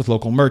business with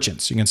local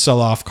merchants. You can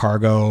sell off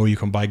cargo, you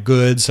can buy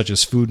goods such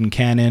as food and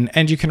cannon,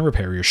 and you can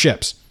repair your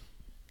ships.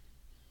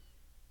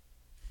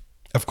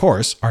 Of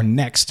course, our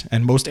next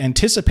and most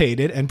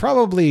anticipated and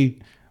probably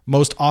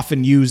most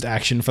often used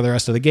action for the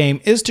rest of the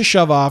game is to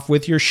shove off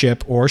with your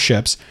ship or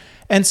ships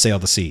and sail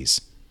the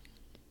seas.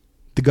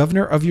 The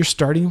governor of your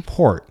starting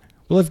port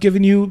will have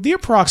given you the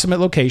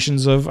approximate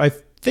locations of, I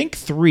think,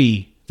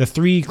 the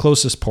three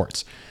closest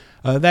ports.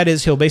 That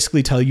is, he'll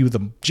basically tell you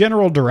the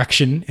general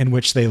direction in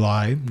which they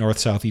lie, north,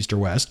 south, east, or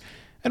west,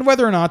 and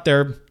whether or not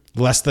they're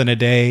less than a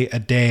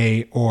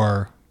day,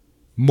 or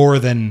more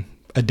than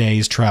a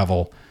day's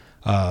travel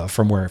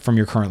from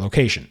your current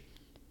location.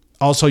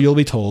 Also, you'll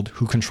be told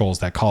who controls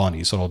that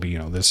colony. So it'll be,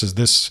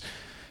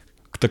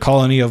 the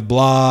colony of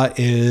blah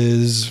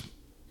is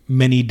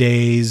many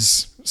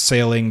days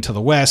sailing to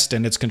the west,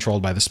 and it's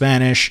controlled by the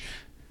Spanish,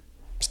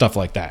 stuff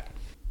like that.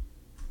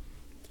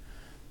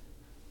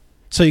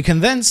 So you can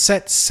then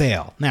set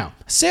sail. Now,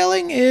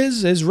 sailing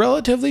is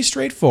relatively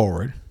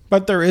straightforward,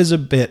 but there is a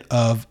bit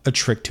of a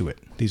trick to it.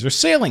 These are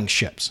sailing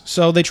ships,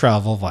 so they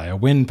travel via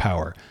wind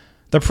power.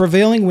 The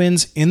prevailing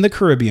winds in the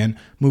Caribbean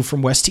move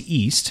from west to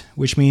east,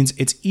 which means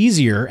it's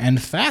easier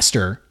and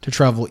faster to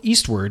travel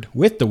eastward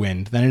with the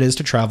wind than it is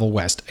to travel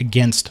west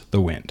against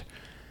the wind.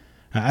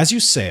 Now, as you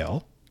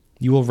sail,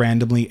 you will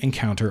randomly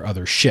encounter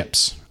other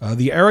ships.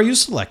 The era you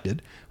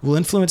selected will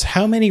influence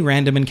how many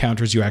random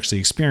encounters you actually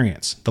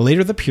experience. The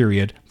later the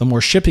period, the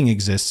more shipping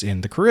exists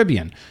in the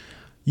Caribbean.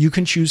 You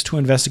can choose to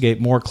investigate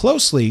more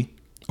closely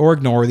or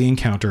ignore the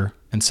encounter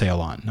and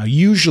sail on. Now,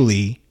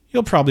 usually,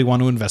 you'll probably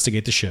want to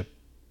investigate the ship,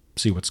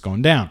 see what's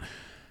going down.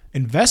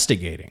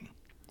 Investigating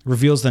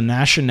reveals the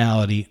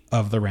nationality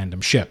of the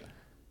random ship.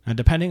 And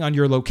depending on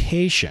your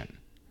location,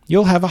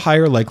 you'll have a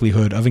higher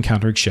likelihood of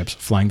encountering ships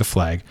flying the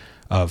flag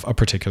of a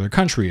particular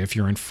country. If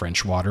you're in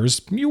French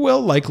waters, you will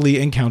likely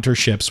encounter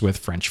ships with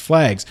French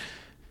flags.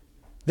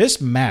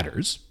 This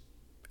matters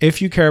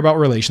if you care about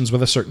relations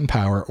with a certain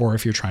power or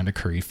if you're trying to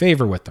curry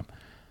favor with them.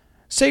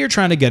 Say you're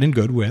trying to get in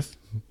good with,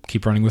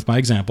 keep running with my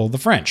example, the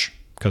French,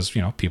 because,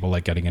 people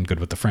like getting in good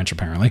with the French,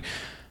 apparently.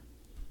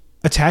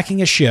 Attacking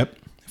a ship,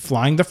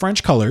 flying the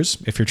French colors,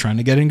 if you're trying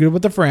to get in good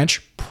with the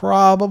French,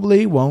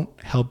 probably won't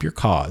help your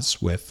cause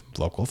with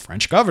local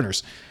French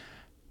governors.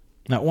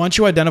 Now, once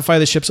you identify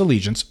the ship's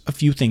allegiance, a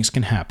few things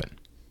can happen.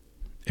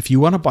 If you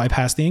want to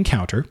bypass the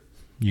encounter,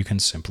 you can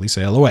simply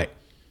sail away.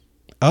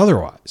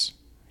 Otherwise,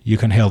 you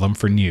can hail them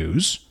for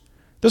news.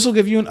 This will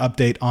give you an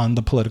update on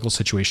the political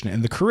situation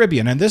in the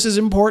Caribbean. And this is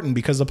important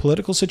because the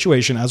political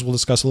situation, as we'll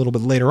discuss a little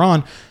bit later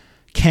on,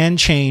 can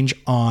change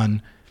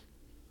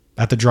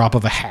at the drop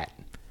of a hat.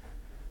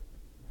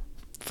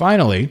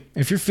 Finally,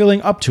 if you're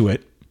feeling up to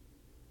it,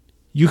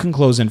 you can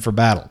close in for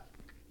battle.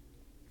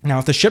 Now,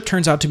 if the ship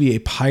turns out to be a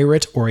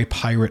pirate or a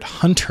pirate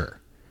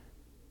hunter,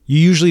 you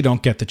usually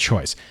don't get the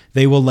choice.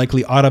 They will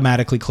likely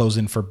automatically close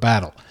in for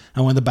battle.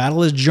 And when the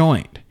battle is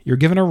joined, you're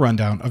given a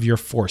rundown of your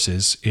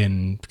forces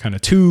in kind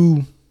of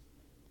two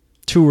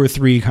or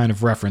three kind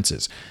of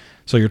references.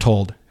 So you're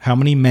told how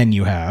many men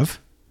you have,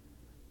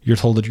 you're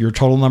told your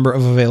total number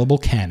of available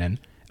cannon,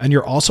 and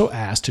you're also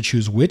asked to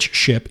choose which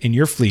ship in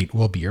your fleet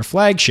will be your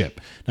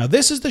flagship. Now,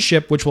 this is the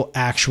ship which will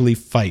actually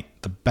fight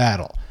the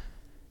battle.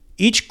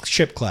 Each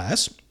ship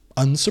class,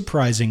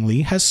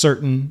 unsurprisingly, has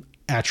certain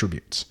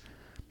attributes.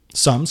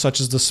 Some, such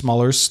as the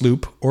smaller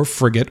sloop or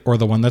frigate, or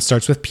the one that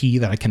starts with P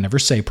that I can never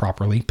say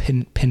properly,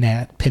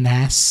 Pinachi,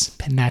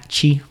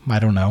 I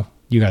don't know.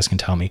 You guys can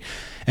tell me.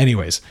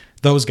 Anyways,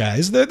 those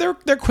guys, they're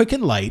quick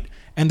and light,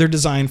 and they're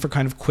designed for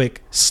kind of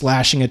quick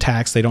slashing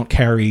attacks. They don't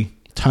carry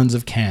tons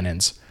of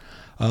cannons.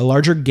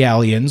 Larger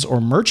galleons or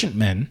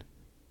merchantmen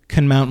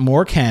can mount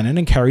more cannon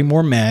and carry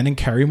more men and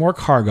carry more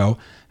cargo.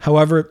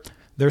 However,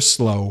 they're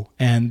slow,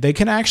 and they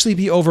can actually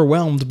be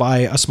overwhelmed by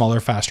a smaller,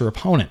 faster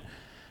opponent.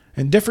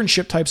 And different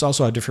ship types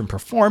also have different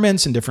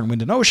performance and different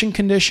wind and ocean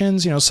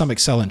conditions. Some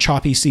excel in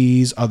choppy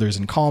seas, others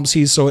in calm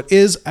seas. So it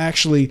is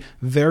actually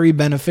very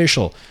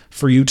beneficial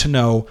for you to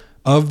know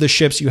of the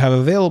ships you have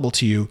available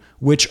to you,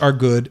 which are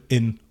good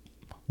in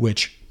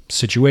which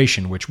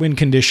situation, which wind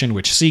condition,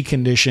 which sea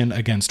condition,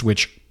 against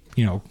which,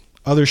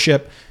 other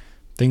ship,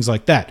 things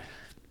like that.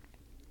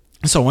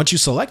 So once you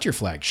select your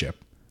flagship,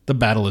 the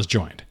battle is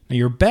joined. Now,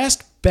 your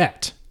best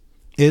bet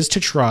is to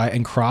try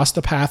and cross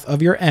the path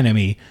of your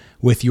enemy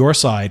with your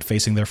side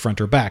facing their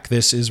front or back.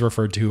 This is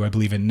referred to, I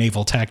believe, in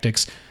naval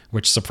tactics,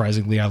 which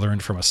surprisingly I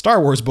learned from a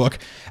Star Wars book,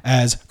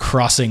 as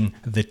crossing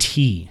the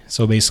T.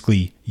 So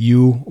basically,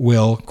 you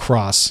will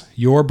cross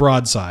your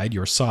broadside,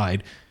 your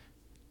side,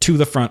 to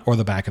the front or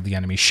the back of the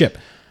enemy ship.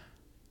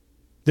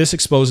 This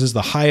exposes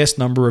the highest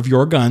number of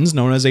your guns,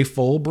 known as a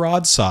full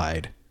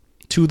broadside,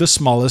 to the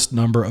smallest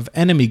number of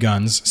enemy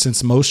guns,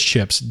 since most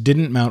ships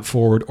didn't mount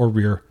forward or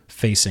rear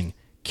facing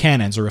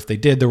cannons, or if they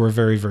did, there were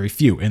very, very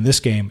few. In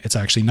this game, it's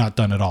actually not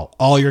done at all.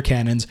 All your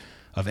cannons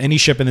of any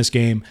ship in this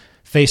game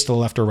face to the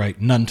left or right,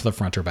 none to the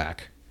front or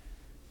back.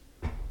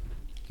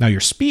 Now,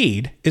 your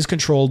speed is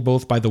controlled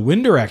both by the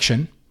wind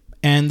direction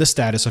and the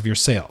status of your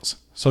sails.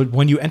 So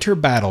when you enter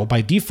battle,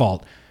 by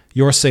default,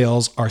 your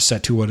sails are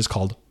set to what is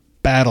called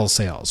battle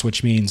sails,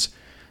 which means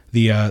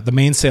the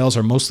main sails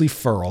are mostly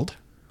furled,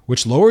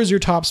 which lowers your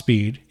top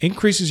speed,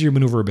 increases your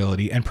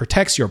maneuverability, and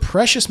protects your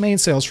precious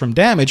mainsails from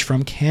damage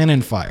from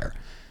cannon fire.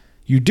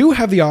 You do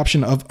have the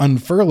option of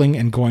unfurling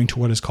and going to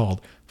what is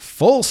called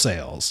full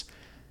sails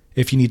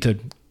if you need to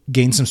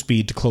gain some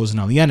speed to close in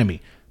on the enemy.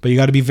 But you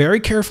got to be very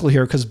careful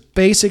here, because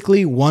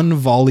basically one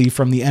volley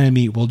from the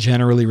enemy will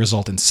generally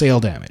result in sail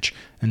damage,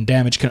 and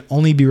damage can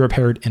only be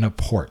repaired in a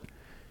port.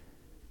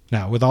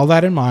 Now, with all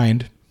that in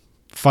mind,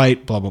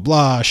 fight, blah, blah,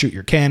 blah, shoot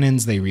your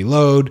cannons, they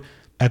reload.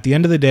 At the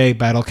end of the day,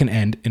 battle can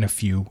end in a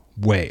few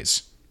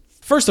ways.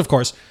 First, of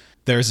course,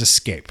 there's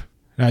escape.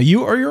 Now,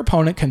 you or your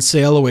opponent can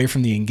sail away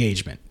from the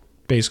engagement.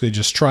 Basically,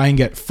 just try and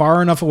get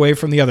far enough away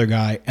from the other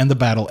guy, and the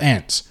battle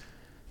ends.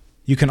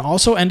 You can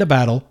also end a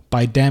battle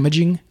by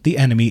damaging the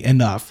enemy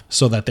enough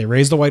so that they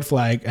raise the white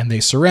flag and they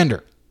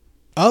surrender.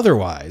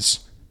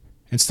 Otherwise,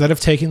 instead of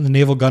taking the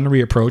naval gunnery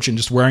approach and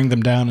just wearing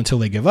them down until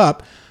they give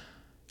up,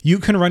 you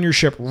can run your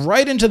ship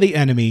right into the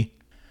enemy,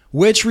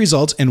 which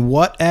results in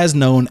what is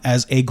known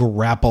as a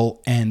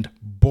grapple and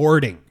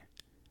boarding.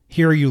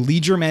 Here you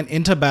lead your men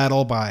into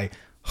battle by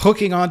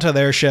hooking onto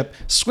their ship,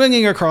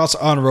 swinging across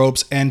on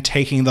ropes, and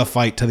taking the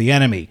fight to the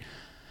enemy.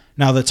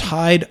 Now, the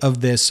tide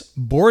of this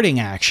boarding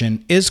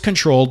action is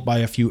controlled by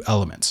a few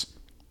elements.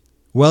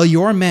 While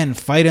your men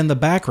fight in the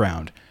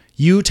background,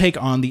 you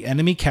take on the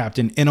enemy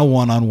captain in a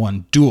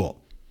one-on-one duel.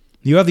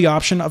 You have the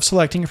option of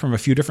selecting from a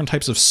few different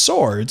types of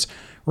swords,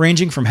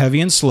 ranging from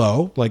heavy and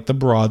slow, like the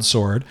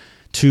broadsword,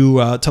 to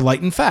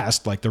light and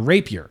fast, like the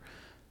rapier.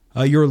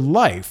 Your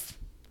life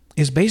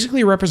is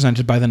basically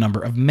represented by the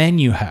number of men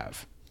you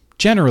have.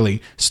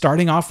 Generally,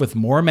 starting off with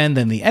more men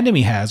than the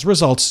enemy has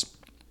results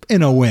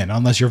in a win,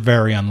 unless you're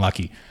very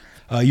unlucky.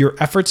 Your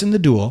efforts in the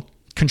duel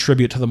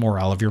contribute to the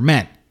morale of your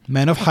men.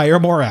 Men of higher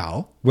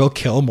morale will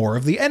kill more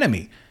of the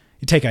enemy.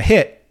 You take a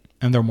hit,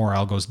 and their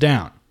morale goes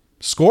down.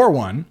 Score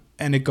one,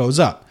 and it goes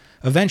up.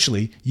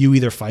 Eventually, you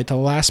either fight to the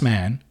last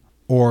man,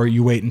 or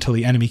you wait until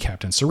the enemy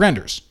captain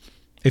surrenders.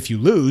 If you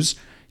lose,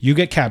 you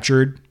get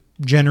captured.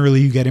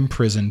 Generally, you get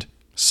imprisoned.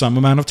 Some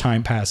amount of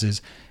time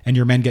passes, and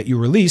your men get you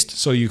released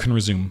so you can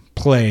resume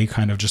play,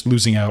 kind of just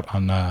losing out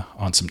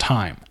on some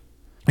time.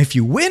 If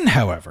you win,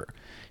 however,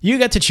 you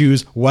get to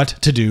choose what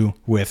to do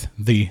with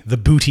the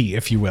booty,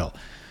 if you will.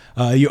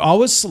 You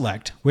always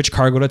select which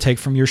cargo to take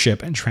from your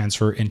ship and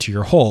transfer into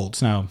your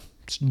holds. Now,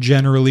 it's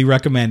generally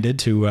recommended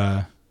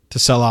to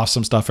sell off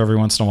some stuff every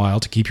once in a while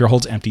to keep your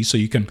holds empty so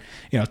you can,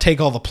 take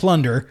all the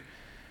plunder.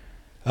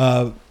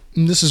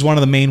 This is one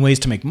of the main ways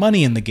to make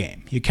money in the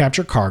game. You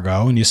capture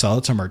cargo and you sell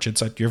it to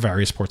merchants at your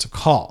various ports of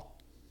call.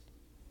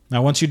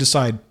 Now, once you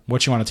decide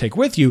what you want to take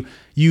with you,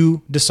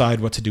 you decide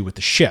what to do with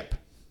the ship.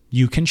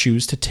 You can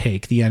choose to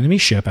take the enemy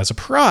ship as a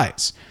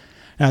prize.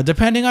 Now,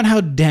 depending on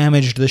how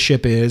damaged the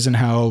ship is and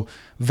how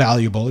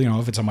valuable,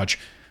 if it's a much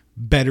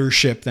better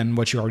ship than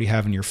what you already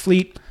have in your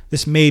fleet,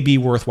 this may be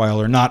worthwhile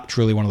or not. It's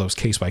really one of those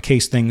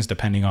case-by-case things,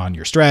 depending on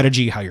your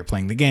strategy, how you're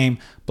playing the game,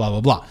 blah,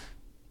 blah, blah.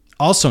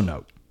 Also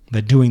note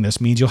that doing this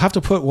means you'll have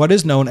to put what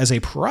is known as a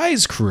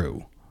prize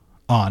crew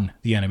on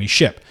the enemy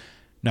ship.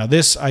 Now,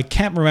 this, I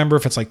can't remember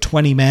if it's like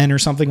 20 men or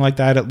something like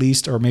that at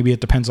least, or maybe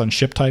it depends on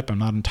ship type. I'm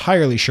not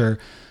entirely sure.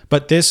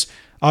 But this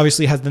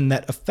obviously has the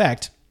net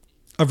effect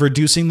of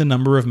reducing the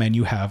number of men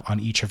you have on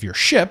each of your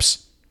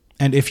ships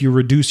And if you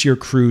reduce your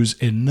crews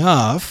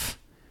enough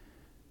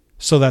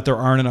so that there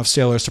aren't enough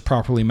sailors to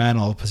properly man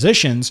all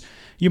positions,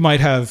 you might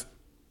have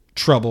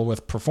trouble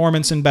with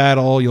performance in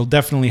battle. You'll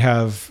definitely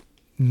have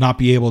not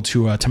be able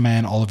to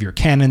man all of your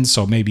cannons.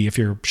 So maybe if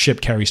your ship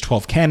carries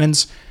 12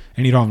 cannons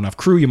and you don't have enough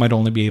crew, you might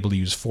only be able to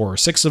use 4 or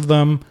 6 of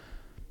them.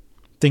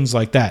 Things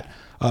like that.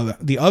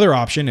 The other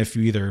option, if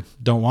you either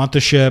don't want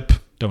the ship,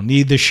 don't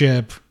need the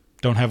ship,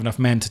 don't have enough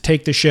men to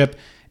take the ship,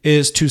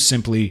 is to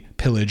simply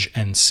pillage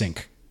and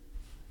sink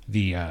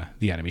the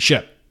enemy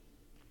ship.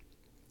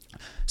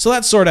 So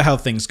that's sort of how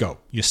things go.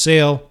 You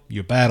sail,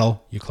 you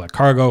battle, you collect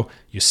cargo,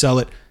 you sell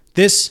it.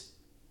 This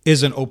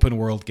is an open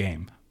world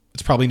game.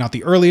 It's probably not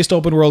the earliest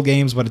open world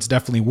games, but it's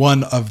definitely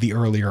one of the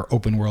earlier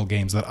open world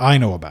games that I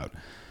know about.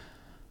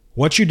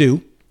 What you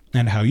do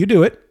and how you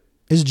do it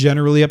is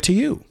generally up to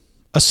you.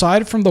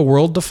 Aside from the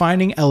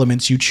world-defining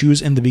elements you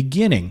choose in the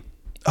beginning,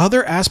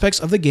 other aspects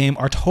of the game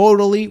are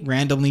totally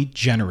randomly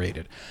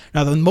generated.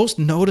 Now, the most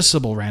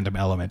noticeable random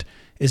element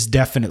is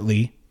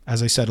definitely,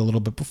 as I said a little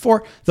bit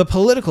before, the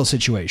political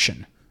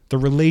situation, the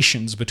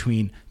relations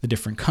between the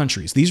different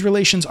countries. These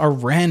relations are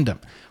random.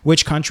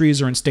 Which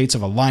countries are in states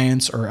of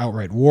alliance or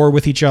outright war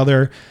with each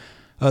other?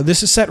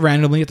 This is set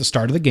randomly at the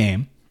start of the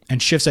game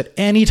and shifts at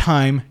any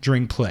time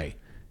during play.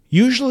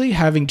 Usually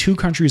having 2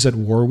 countries at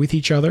war with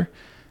each other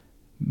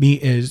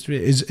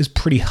is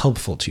pretty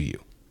helpful to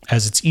you,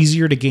 as it's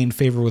easier to gain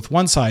favor with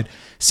one side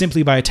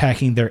simply by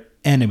attacking their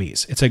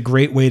enemies. It's a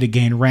great way to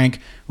gain rank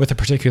with a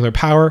particular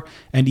power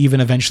and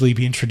even eventually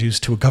be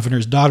introduced to a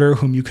governor's daughter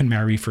whom you can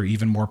marry for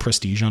even more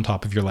prestige on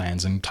top of your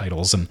lands and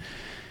titles and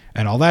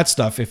all that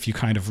stuff if you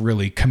kind of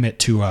really commit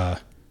to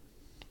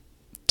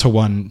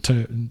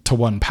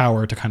one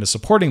power to kind of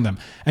supporting them.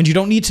 And you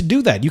don't need to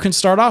do that. You can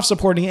start off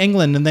supporting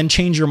England and then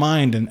change your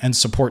mind and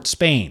support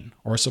Spain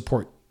or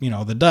support,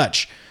 the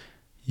Dutch.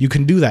 You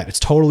can do that. It's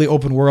totally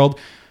open world.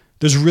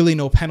 There's really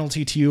no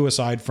penalty to you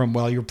aside from,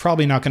 well, you're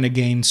probably not going to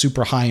gain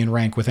super high in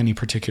rank with any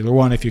particular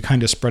one if you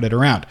kind of spread it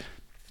around.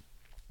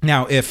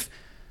 Now, if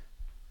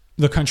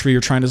the country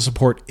you're trying to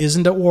support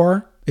isn't at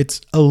war,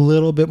 it's a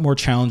little bit more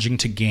challenging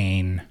to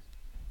gain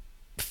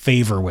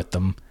favor with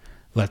them.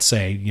 Let's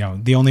say,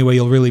 the only way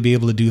you'll really be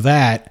able to do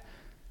that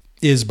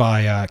is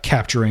by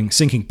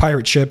sinking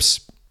pirate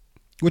ships,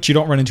 which you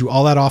don't run into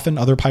all that often,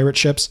 other pirate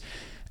ships,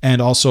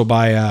 and also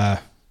by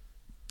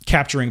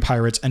capturing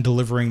pirates and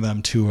delivering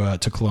them to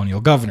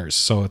colonial governors.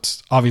 So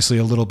it's obviously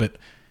a little bit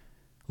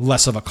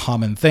less of a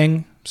common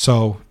thing,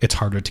 so it's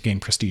harder to gain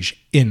prestige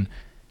in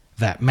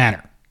that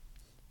manner.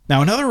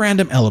 Now, another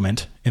random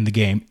element in the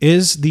game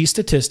is the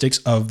statistics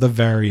of the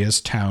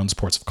various towns,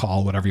 ports of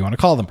call, whatever you want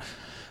to call them.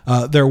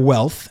 Their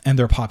wealth and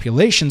their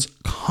populations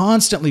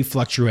constantly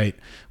fluctuate,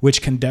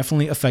 which can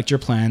definitely affect your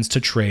plans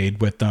to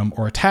trade with them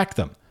or attack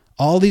them.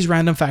 All these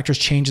random factors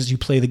change as you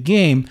play the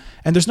game,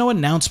 and there's no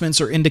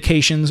announcements or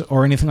indications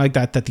or anything like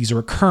that these are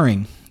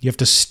occurring. You have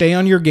to stay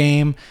on your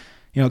game,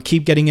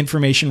 keep getting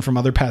information from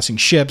other passing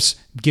ships,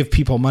 give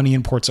people money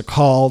in ports of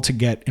call to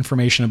get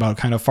information about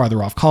kind of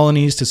farther off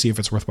colonies to see if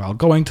it's worthwhile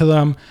going to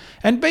them,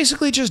 and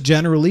basically just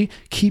generally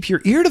keep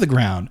your ear to the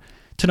ground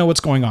to know what's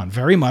going on.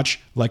 Very much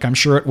like I'm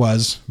sure it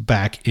was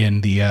back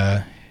in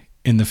the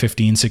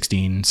 15,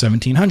 16,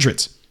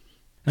 1700s.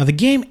 Now the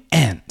game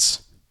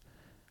ends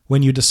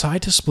when you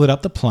decide to split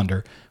up the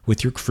plunder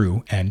with your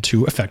crew and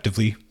to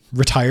effectively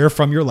retire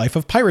from your life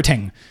of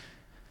pirating.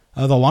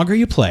 The longer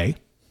you play,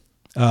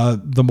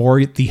 the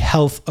more the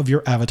health of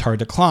your avatar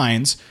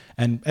declines,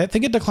 and I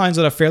think it declines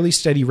at a fairly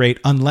steady rate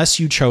unless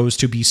you chose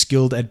to be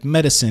skilled at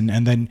medicine,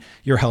 and then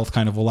your health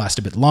kind of will last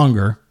a bit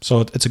longer,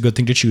 so it's a good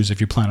thing to choose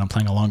if you plan on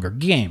playing a longer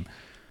game.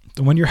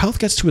 When your health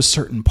gets to a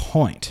certain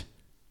point,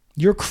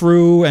 your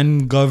crew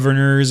and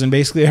governors and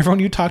basically everyone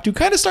you talk to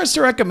kind of starts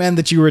to recommend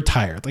that you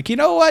retire. Like, you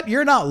know what?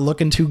 You're not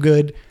looking too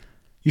good.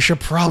 You should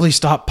probably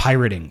stop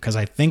pirating because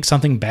I think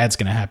something bad's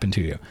going to happen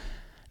to you.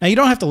 Now, you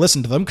don't have to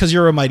listen to them because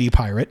you're a mighty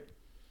pirate,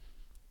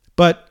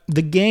 but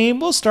the game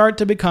will start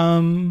to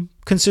become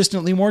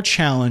consistently more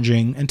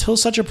challenging until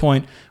such a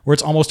point where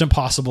it's almost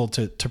impossible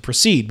to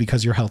proceed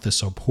because your health is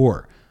so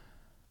poor.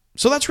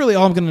 So that's really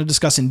all I'm going to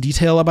discuss in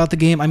detail about the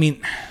game. I mean,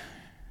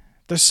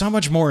 there's so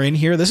much more in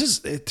here.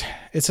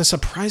 It's a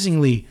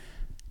surprisingly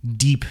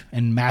deep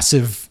and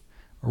massive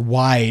or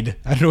wide,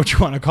 I don't know what you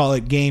want to call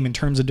it, game in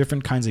terms of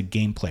different kinds of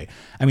gameplay.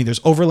 I mean,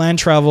 there's overland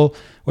travel,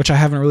 which I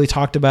haven't really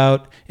talked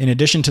about. In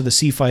addition to the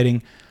sea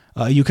fighting,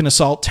 you can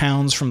assault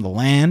towns from the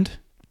land,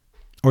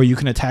 or you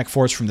can attack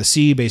forts from the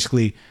sea.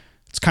 Basically,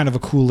 it's kind of a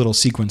cool little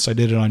sequence. I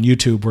did it on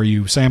YouTube where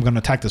you say, I'm going to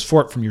attack this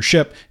fort from your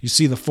ship. You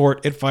see the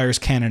fort, it fires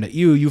cannon at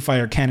you, you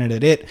fire cannon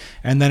at it,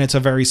 and then it's a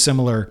very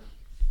similar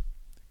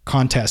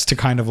contest to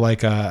kind of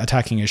like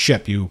attacking a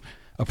ship. You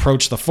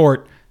approach the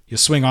fort, you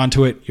swing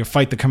onto it, you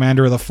fight the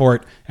commander of the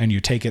fort, and you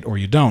take it or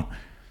you don't.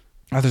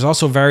 There's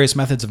also various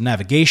methods of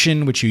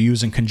navigation, which you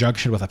use in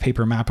conjunction with a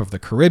paper map of the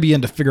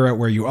Caribbean to figure out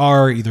where you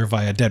are, either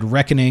via dead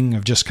reckoning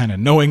of just kind of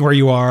knowing where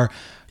you are.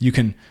 You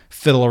can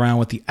fiddle around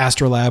with the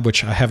astrolabe,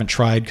 which I haven't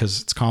tried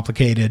because it's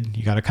complicated.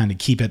 You got to kind of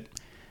keep it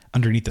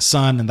underneath the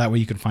sun, and that way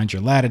you can find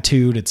your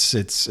latitude.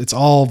 It's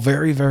all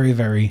very, very,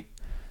 very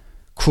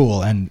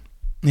cool. And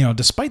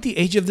despite the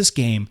age of this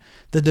game,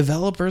 the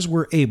developers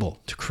were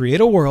able to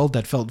create a world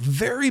that felt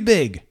very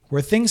big,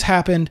 where things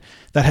happened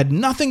that had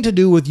nothing to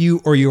do with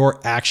you or your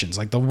actions.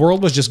 Like the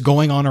world was just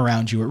going on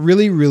around you. It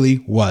really,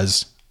 really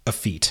was a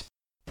feat.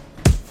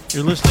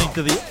 You're listening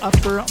to the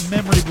Upper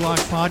Memory Block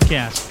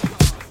Podcast.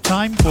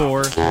 Time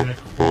for Tech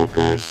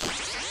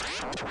Focus.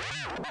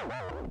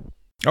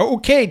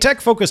 Okay,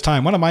 Tech Focus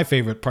time. One of my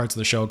favorite parts of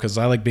the show because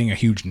I like being a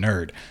huge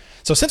nerd.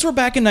 So since we're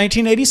back in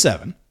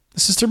 1987, the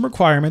system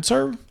requirements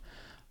are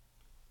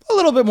a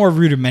little bit more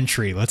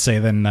rudimentary, let's say,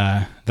 than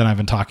I've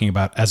been talking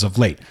about as of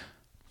late.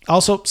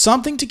 Also,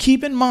 something to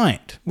keep in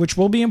mind, which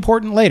will be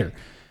important later,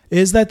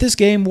 is that this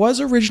game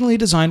was originally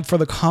designed for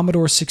the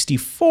Commodore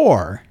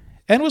 64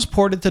 and was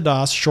ported to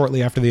DOS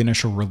shortly after the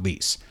initial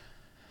release.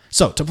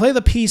 So, to play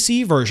the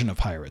PC version of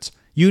Pirates,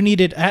 you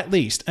needed at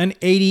least an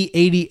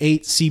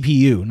 8088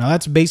 CPU. Now,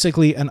 that's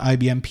basically an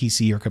IBM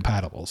PC or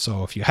compatible.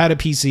 So, if you had a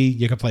PC,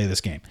 you could play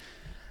this game.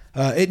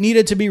 It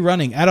needed to be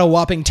running at a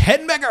whopping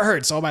 10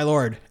 megahertz, oh my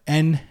lord,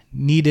 and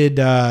needed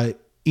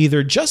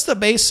either just the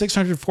base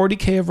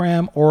 640K of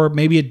RAM, or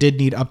maybe it did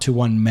need up to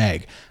 1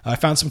 meg. I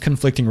found some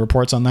conflicting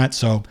reports on that,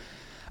 so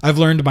I've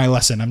learned my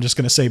lesson. I'm just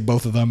going to say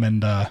both of them,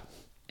 and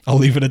I'll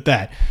leave it at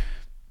that.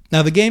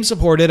 Now, the game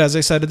supported, as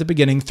I said at the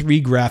beginning,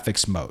 3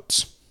 graphics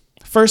modes.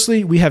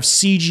 Firstly, we have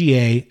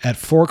CGA at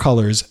 4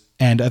 colors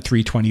and a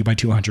 320 by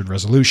 200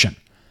 resolution.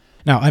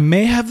 Now, I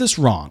may have this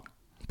wrong,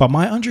 but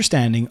my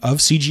understanding of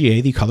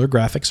CGA, the color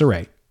graphics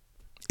array,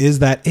 is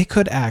that it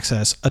could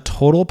access a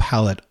total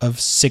palette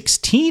of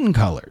 16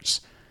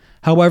 colors.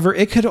 However,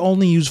 it could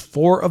only use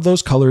 4 of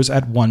those colors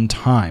at one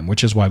time,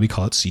 which is why we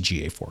call it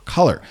CGA 4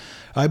 color.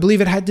 I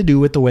believe it had to do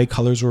with the way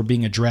colors were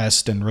being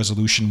addressed and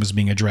resolution was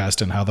being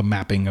addressed and how the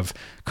mapping of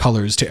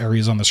colors to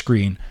areas on the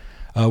screen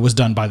was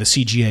done by the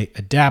CGA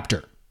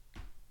adapter.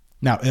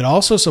 Now, it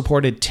also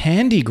supported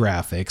Tandy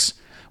graphics,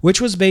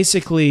 which was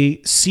basically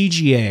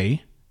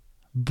CGA,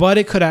 but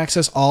it could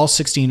access all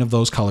 16 of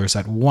those colors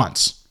at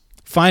once.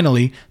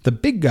 Finally, the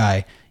big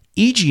guy,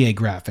 EGA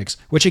graphics,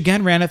 which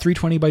again ran at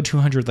 320 by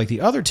 200 like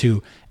the other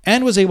two,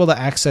 and was able to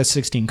access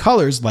 16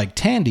 colors like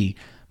Tandy,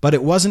 but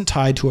it wasn't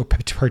tied to a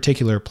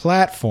particular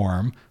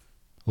platform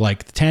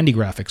like the Tandy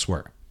graphics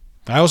were.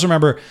 I always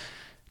remember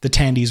the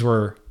Tandys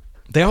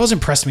they always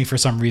impressed me for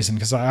some reason,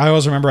 because I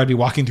always remember I'd be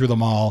walking through the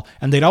mall,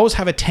 and they'd always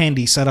have a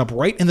Tandy set up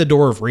right in the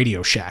door of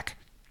Radio Shack.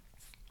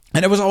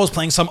 And it was always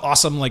playing some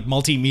awesome like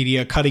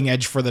multimedia, cutting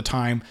edge for the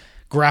time,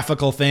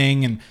 graphical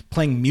thing, and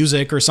playing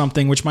music or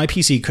something, which my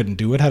PC couldn't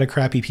do. It had a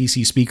crappy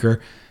PC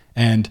speaker,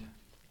 and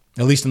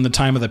at least in the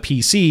time of the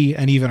PC,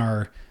 and even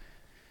our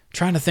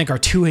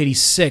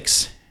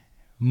 286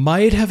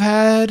 might have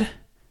had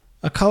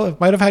color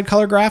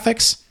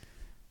graphics.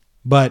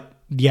 But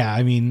yeah,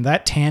 I mean,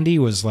 that Tandy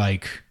was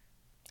like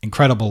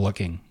incredible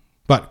looking.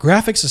 But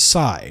graphics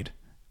aside,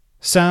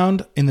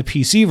 sound in the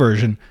PC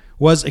version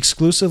was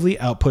exclusively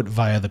output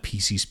via the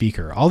PC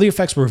speaker. All the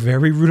effects were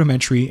very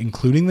rudimentary,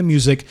 including the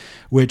music,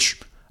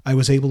 which I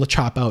was able to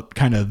chop out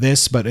kind of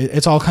this, but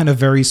it's all kind of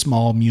very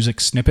small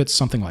music snippets,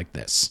 something like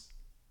this.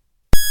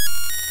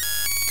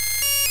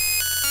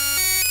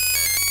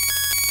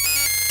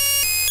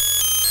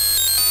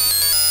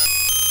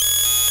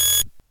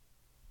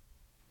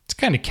 It's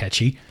kind of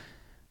catchy.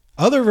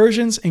 Other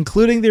versions,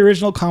 including the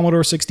original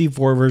Commodore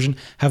 64 version,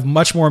 have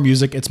much more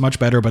music. It's much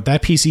better, but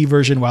that PC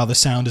version, wow, the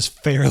sound is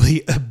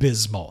fairly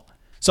abysmal.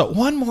 So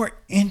one more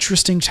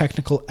interesting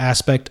technical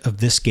aspect of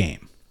this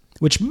game,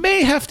 which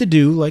may have to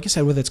do, like I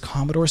said, with its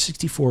Commodore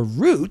 64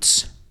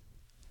 roots,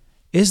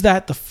 is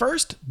that the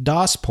first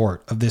DOS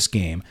port of this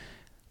game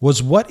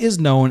was what is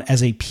known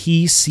as a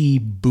PC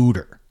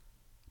booter.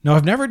 Now,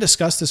 I've never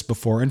discussed this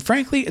before, and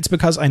frankly, it's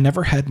because I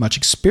never had much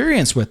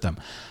experience with them.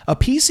 A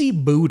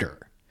PC booter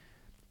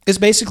is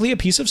basically a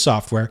piece of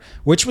software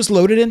which was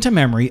loaded into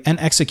memory and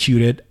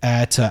executed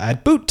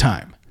at boot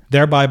time,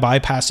 thereby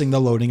bypassing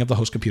the loading of the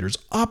host computer's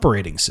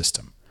operating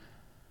system.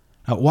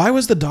 Now, why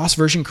was the DOS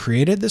version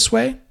created this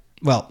way?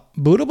 Well,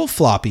 bootable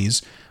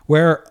floppies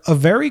were a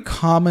very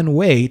common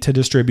way to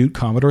distribute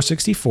Commodore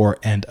 64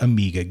 and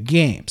Amiga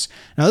games.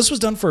 Now, this was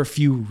done for a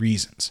few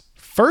reasons.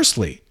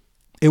 Firstly,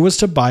 it was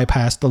to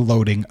bypass the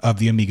loading of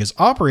the Amiga's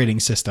operating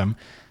system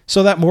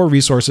so that more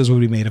resources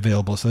would be made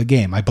available to the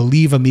game. I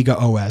believe Amiga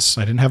OS,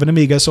 I didn't have an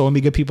Amiga, so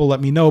Amiga people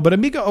let me know, but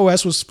Amiga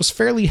OS was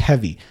fairly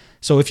heavy.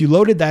 So if you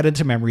loaded that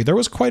into memory, there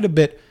was quite a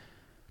bit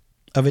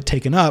of it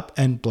taken up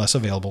and less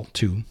available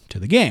to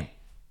the game.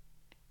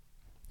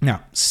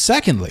 Now,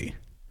 secondly,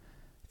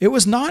 it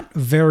was not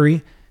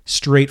very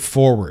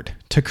straightforward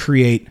to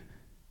create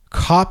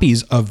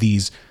copies of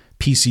these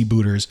PC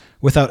booters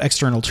without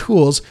external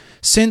tools,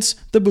 since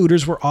the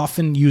booters were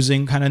often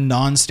using kind of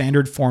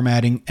non-standard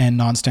formatting and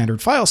non-standard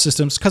file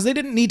systems because they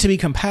didn't need to be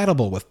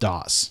compatible with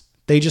DOS.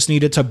 They just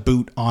needed to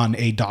boot on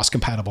a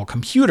DOS-compatible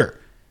computer.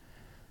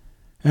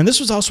 And this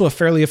was also a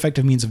fairly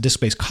effective means of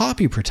disk-based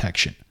copy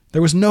protection.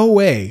 There was no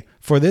way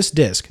for this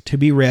disk to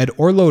be read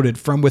or loaded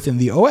from within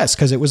the OS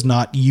because it was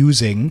not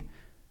using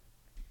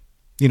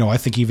I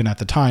think even at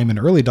the time in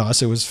early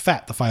DOS, it was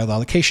FAT, the file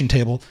allocation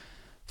table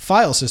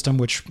file system,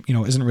 which,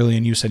 isn't really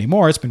in use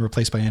anymore. It's been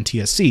replaced by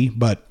NTSC,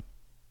 but,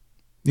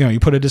 you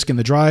put a disk in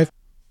the drive,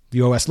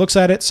 the OS looks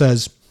at it,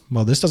 says,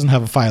 well, this doesn't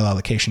have a file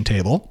allocation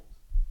table.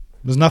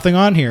 There's nothing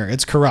on here.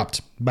 It's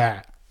corrupt.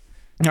 Bah.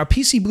 Now,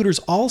 PC booters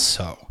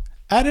also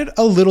added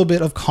a little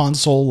bit of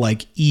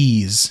console-like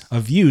ease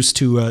of use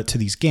to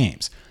these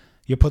games.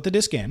 You put the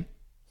disk in,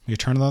 you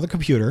turn it on the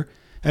computer,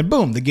 and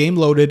boom, the game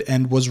loaded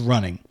and was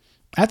running.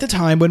 At the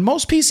time, when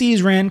most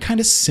PCs ran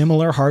kind of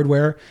similar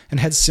hardware and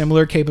had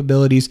similar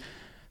capabilities,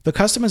 the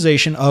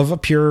customization of a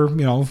pure,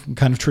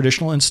 kind of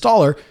traditional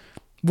installer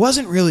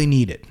wasn't really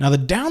needed. Now, the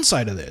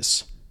downside of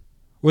this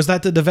was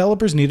that the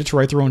developers needed to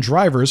write their own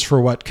drivers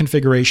for what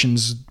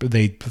configurations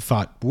they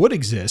thought would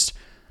exist,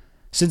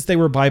 since they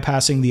were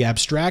bypassing the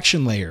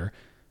abstraction layer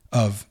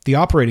of the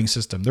operating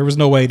system. There was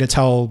no way to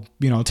tell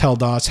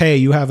DOS, hey,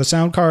 you have a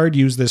sound card,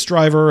 use this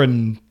driver,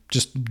 and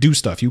just do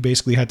stuff. You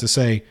basically had to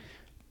say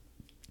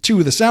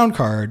to the sound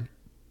card,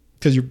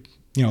 because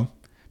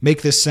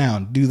make this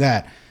sound, do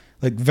that.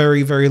 Like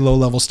very, very low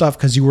level stuff,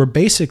 because you were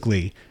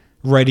basically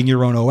writing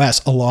your own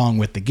OS along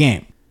with the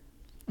game.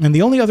 And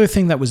the only other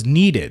thing that was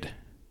needed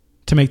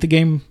to make the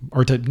game,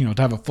 or to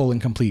have a full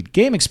and complete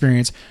game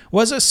experience,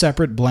 was a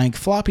separate blank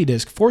floppy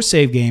disk for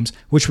save games,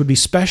 which would be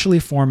specially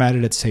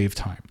formatted at save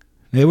time.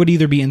 They would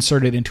either be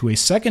inserted into a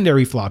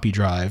secondary floppy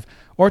drive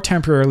or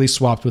temporarily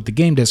swapped with the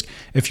game disk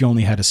if you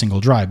only had a single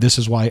drive. This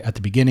is why at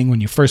the beginning,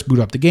 when you first boot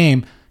up the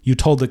game, you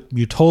told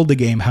the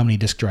game how many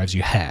disk drives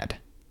you had.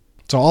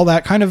 So all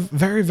that kind of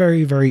very,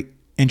 very, very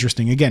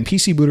interesting. Again,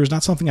 PC booter is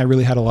not something I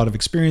really had a lot of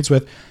experience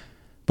with,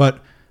 but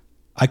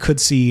I could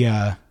see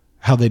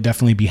how they'd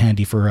definitely be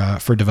handy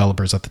for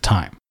developers at the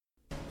time.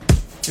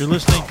 You're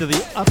listening to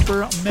the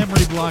Upper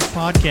Memory Block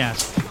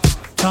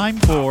Podcast. Time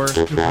for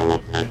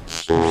Development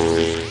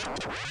story.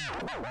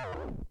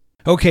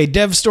 Okay,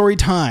 dev story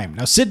time.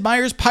 Now, Sid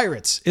Meier's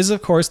Pirates is,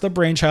 of course, the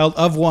brainchild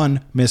of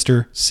one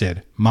Mr.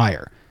 Sid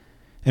Meier.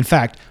 In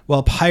fact,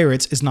 while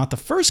Pirates is not the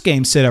first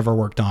game Sid ever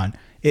worked on,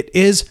 it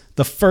is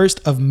the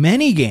first of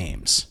many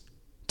games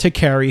to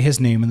carry his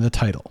name in the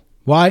title.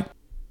 Why?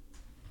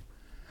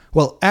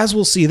 Well, as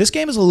we'll see, this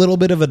game is a little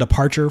bit of a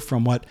departure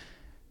from what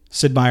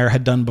Sid Meier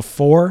had done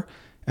before.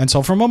 And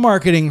so from a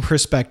marketing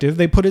perspective,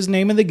 they put his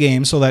name in the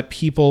game so that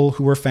people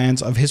who were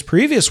fans of his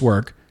previous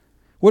work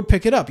would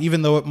pick it up,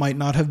 even though it might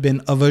not have been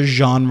of a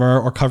genre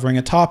or covering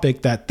a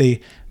topic that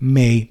they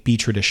may be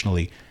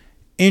traditionally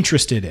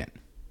interested in.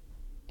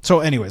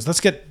 So anyways,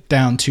 let's get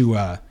down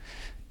to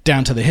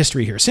the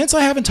history here. Since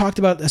I haven't talked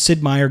about a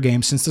Sid Meier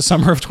game since the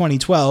summer of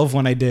 2012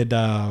 when I did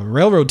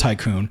Railroad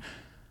Tycoon,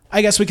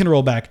 I guess we can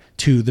roll back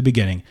to the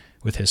beginning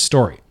with his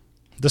story.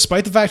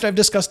 Despite the fact I've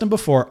discussed him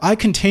before, I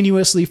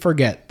continuously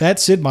forget that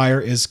Sid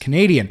Meier is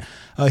Canadian.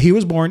 He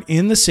was born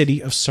in the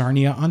city of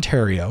Sarnia,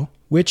 Ontario,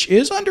 which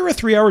is under a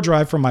 3-hour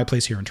drive from my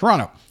place here in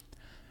Toronto.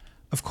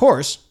 Of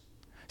course,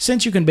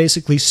 since you can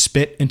basically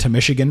spit into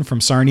Michigan from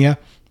Sarnia,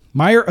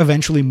 Meier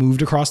eventually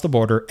moved across the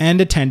border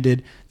and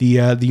attended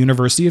the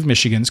University of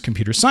Michigan's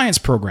computer science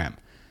program.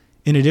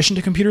 In addition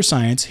to computer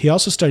science, he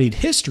also studied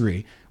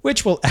history,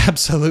 which will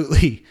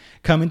absolutely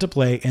come into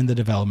play in the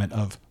development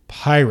of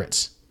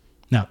Pirates.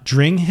 Now,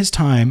 during his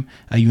time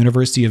at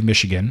University of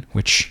Michigan,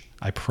 which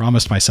I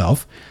promised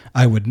myself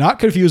I would not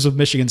confuse with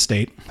Michigan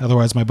State,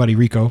 otherwise my buddy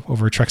Rico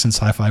over at Treks and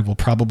Sci-Fi will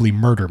probably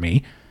murder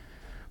me.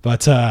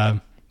 But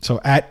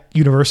so at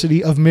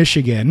University of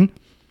Michigan,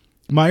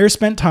 Meier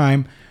spent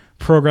time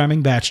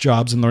programming batch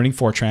jobs and learning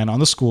Fortran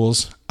on the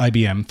school's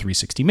IBM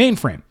 360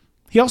 mainframe.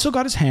 He also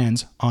got his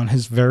hands on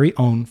his very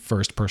own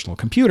first personal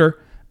computer,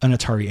 an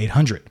Atari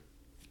 800.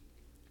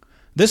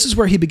 This is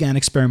where he began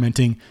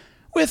experimenting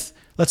with,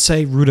 let's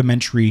say,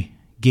 rudimentary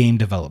game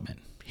development.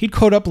 He'd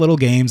code up little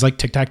games like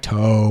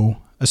Tic-Tac-Toe,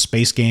 a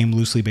space game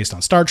loosely based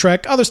on Star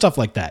Trek, other stuff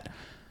like that.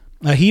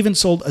 He even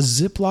sold a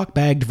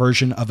Ziploc-bagged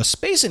version of a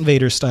Space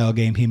Invaders style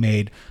game he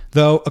made,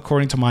 though,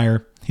 according to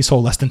Meier, he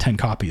sold less than 10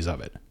 copies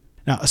of it.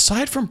 Now,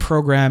 aside from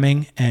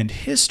programming and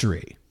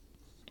history,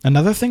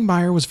 another thing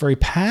Meier was very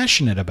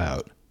passionate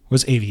about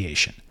was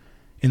aviation.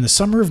 In the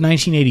summer of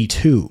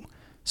 1982,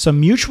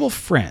 some mutual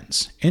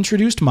friends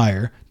introduced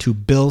Meier to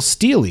Bill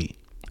Steely,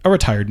 a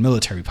retired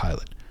military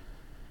pilot.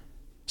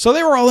 So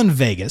they were all in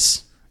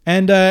Vegas,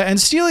 and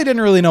Steely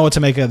didn't really know what to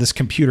make of this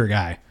computer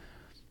guy.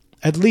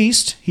 At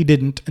least he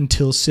didn't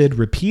until Sid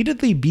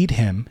repeatedly beat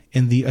him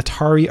in the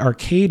Atari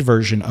arcade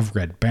version of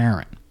Red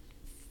Baron.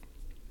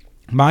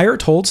 Meier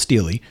told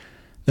Steely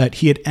that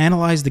he had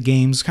analyzed the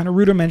game's kind of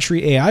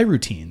rudimentary AI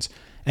routines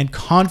and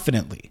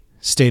confidently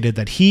stated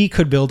that he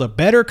could build a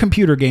better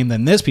computer game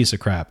than this piece of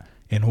crap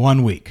in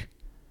 1 week.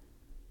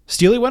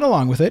 Steely went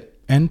along with it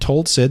and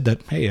told Sid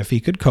that, hey, if he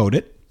could code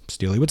it,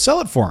 Steely would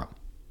sell it for him.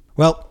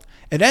 Well,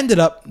 it ended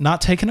up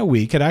not taking a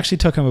week. It actually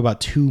took him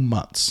about 2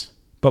 months.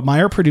 But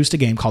Meier produced a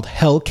game called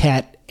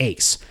Hellcat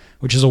Ace,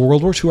 which is a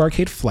World War II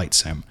arcade flight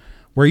sim,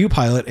 where you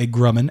pilot a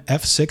Grumman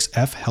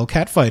F-6F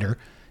Hellcat fighter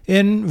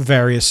in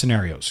various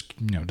scenarios.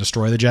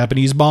 Destroy the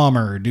Japanese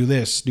bomber, do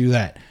this, do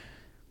that.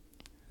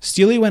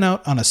 Steely went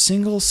out on a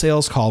single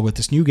sales call with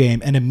this new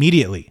game and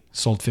immediately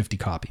sold 50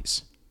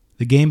 copies.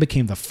 The game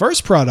became the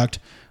first product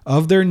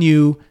of their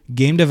new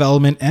game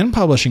development and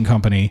publishing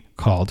company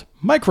called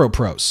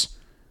Microprose.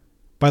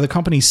 By the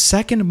company's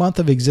second month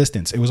of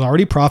existence, it was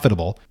already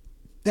profitable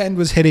and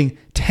was hitting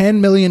 $10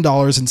 million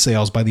in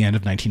sales by the end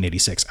of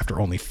 1986 after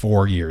only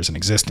 4 years in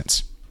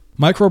existence.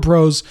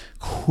 Microprose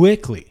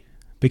quickly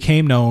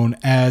became known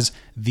as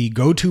the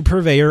go-to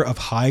purveyor of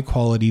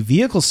high-quality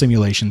vehicle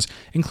simulations,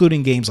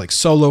 including games like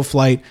Solo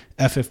Flight,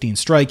 F-15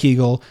 Strike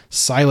Eagle,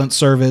 Silent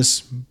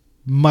Service,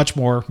 much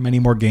more, many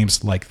more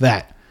games like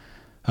that.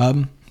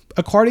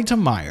 According to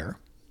Meier,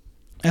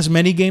 as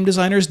many game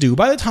designers do,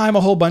 by the time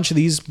a whole bunch of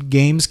these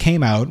games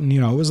came out, and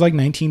it was like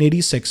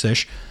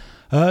 1986-ish,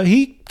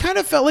 he kind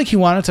of felt like he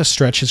wanted to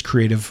stretch his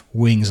creative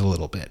wings a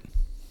little bit.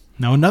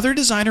 Now, another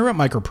designer at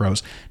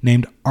Microprose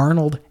named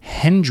Arnold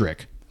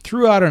Hendrick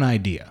threw out an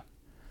idea.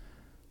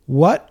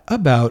 What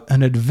about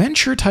an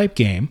adventure-type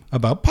game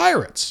about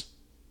pirates?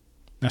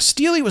 Now,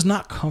 Steely was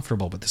not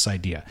comfortable with this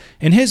idea.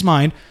 In his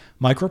mind,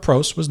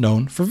 Microprose was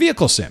known for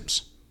vehicle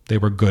sims. They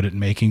were good at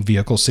making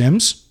vehicle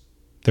sims.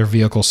 Their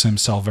vehicle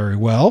sims sell very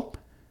well,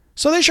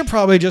 so they should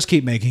probably just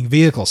keep making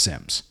vehicle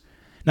sims.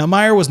 Now,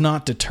 Meier was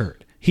not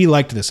deterred. He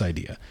liked this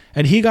idea,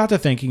 and he got to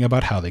thinking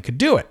about how they could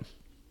do it.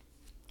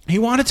 He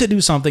wanted to do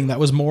something that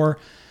was more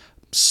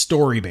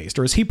story-based,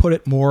 or as he put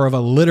it, more of a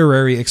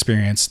literary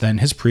experience than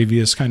his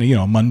previous kind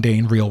of,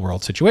 mundane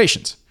real-world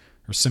situations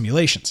or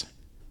simulations.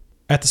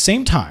 At the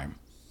same time,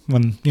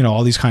 when,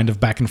 all these kind of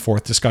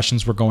back-and-forth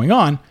discussions were going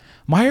on,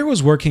 Meier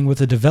was working with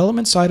the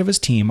development side of his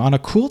team on a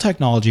cool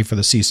technology for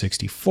the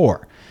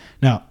C64.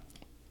 Now,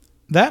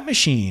 that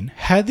machine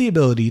had the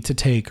ability to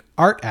take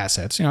art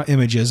assets,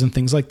 images and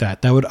things like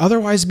that would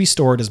otherwise be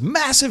stored as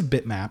massive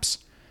bitmaps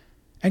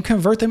and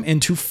convert them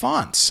into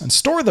fonts and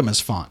store them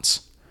as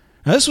fonts.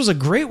 Now, this was a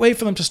great way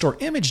for them to store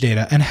image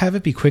data and have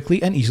it be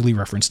quickly and easily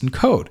referenced in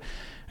code.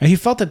 And he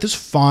felt that this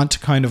font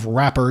kind of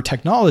wrapper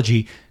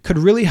technology could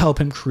really help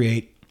him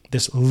create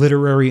this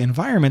literary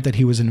environment that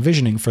he was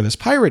envisioning for this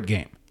pirate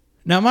game.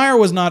 Now, Meier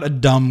was not a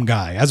dumb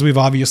guy, as we've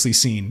obviously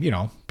seen,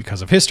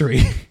 because of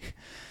history.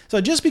 So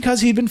just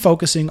because he'd been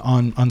focusing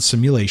on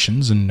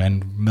simulations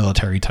and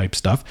military-type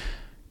stuff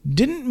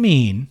didn't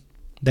mean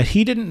that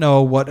he didn't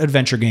know what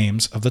adventure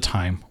games of the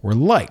time were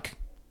like.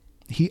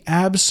 He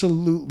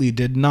absolutely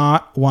did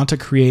not want to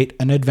create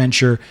an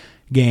adventure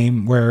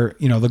game where,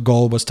 the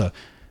goal was to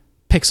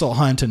pixel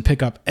hunt and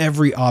pick up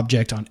every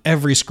object on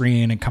every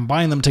screen and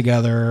combine them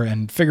together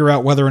and figure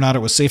out whether or not it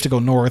was safe to go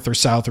north or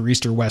south or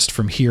east or west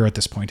from here at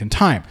this point in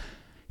time.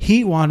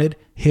 He wanted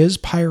his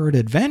pirate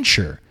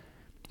adventure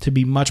to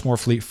be much more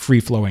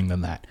free-flowing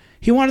than that.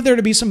 He wanted there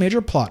to be some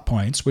major plot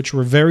points, which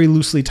were very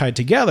loosely tied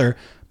together,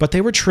 but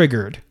they were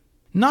triggered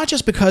not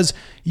just because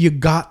you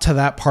got to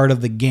that part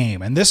of the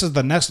game, and this is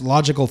the next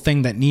logical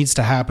thing that needs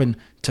to happen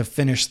to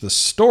finish the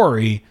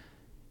story.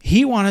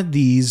 He wanted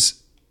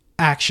these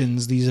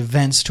actions, these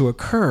events to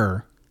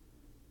occur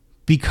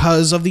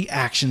because of the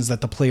actions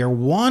that the player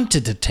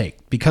wanted to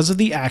take, because of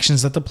the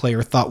actions that the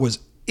player thought was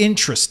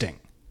interesting.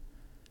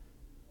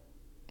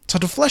 So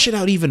to flesh it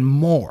out even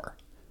more,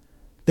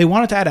 they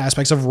wanted to add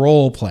aspects of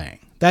role-playing.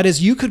 That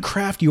is, you could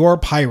craft your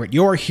pirate,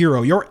 your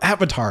hero, your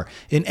avatar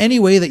in any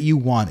way that you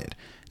wanted.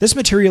 This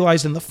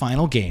materialized in the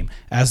final game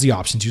as the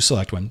options you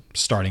select when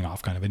starting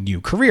off kind of a new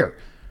career.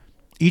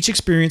 Each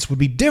experience would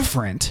be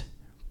different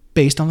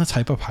based on the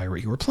type of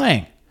pirate you were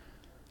playing.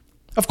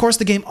 Of course,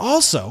 the game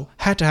also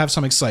had to have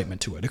some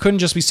excitement to it. It couldn't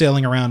just be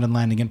sailing around and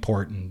landing in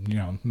port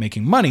and,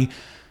 making money.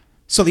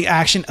 So the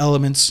action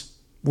elements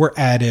were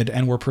added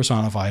and were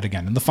personified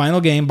again. In the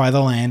final game, by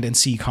the land and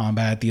sea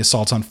combat, the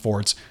assaults on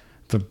forts,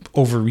 the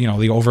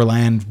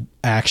overland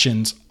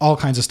actions, all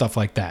kinds of stuff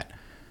like that.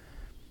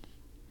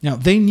 Now,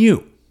 they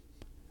knew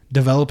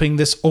developing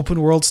this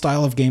open world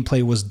style of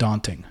gameplay was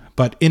daunting.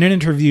 But in an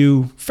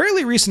interview,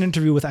 fairly recent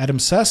interview with Adam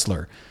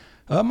Sessler,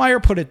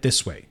 Meier put it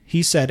this way.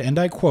 He said, and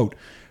I quote,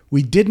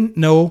 "We didn't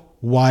know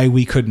why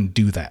we couldn't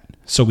do that,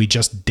 so we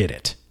just did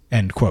it,"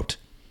 end quote.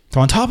 So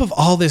on top of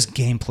all this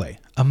gameplay,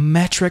 a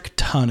metric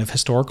ton of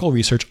historical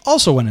research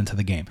also went into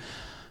the game.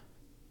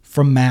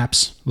 From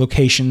maps,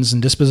 locations,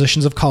 and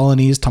dispositions of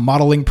colonies, to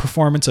modeling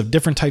performance of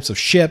different types of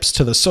ships,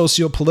 to the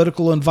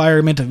socio-political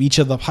environment of each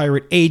of the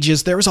pirate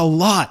ages, there was a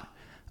lot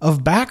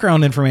of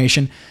background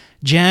information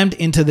jammed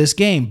into this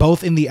game,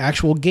 both in the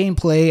actual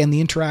gameplay and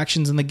the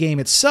interactions in the game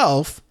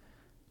itself,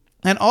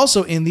 and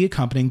also in the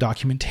accompanying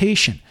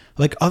documentation.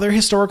 Like other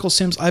historical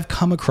sims I've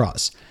come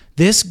across,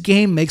 this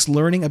game makes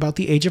learning about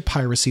the age of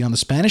piracy on the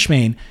Spanish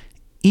Main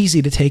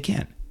easy to take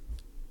in.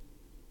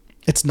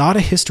 It's not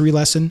a history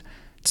lesson.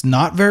 It's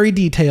not very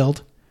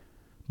detailed,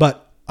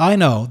 but I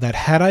know that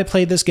had I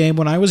played this game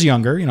when I was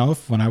younger,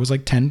 when I was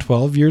like 10,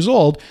 12 years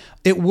old,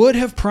 it would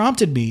have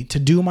prompted me to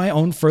do my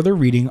own further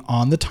reading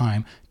on the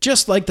time,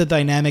 just like the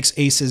Dynamics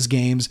Aces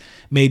games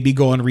made me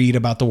go and read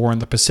about the war in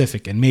the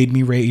Pacific and made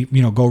me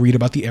go read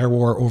about the air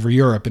war over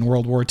Europe in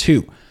World War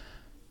II.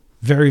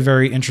 Very,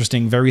 very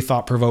interesting, very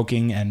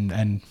thought-provoking,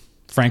 and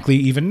frankly,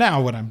 even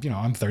now when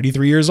I'm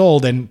 33 years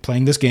old and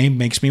playing this game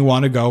makes me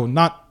want to go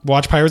not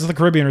watch Pirates of the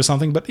Caribbean or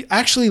something, but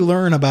actually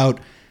learn about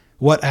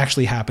what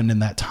actually happened in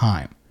that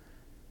time.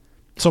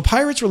 So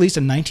Pirates released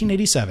in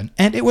 1987,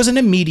 and it was an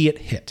immediate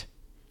hit.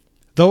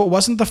 Though it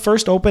wasn't the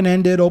first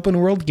open-ended open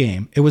world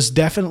game, it was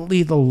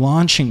definitely the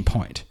launching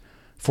point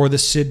for the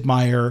Sid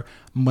Meier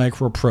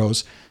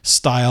Microprose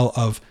style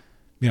of,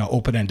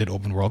 open-ended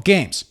open world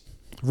games.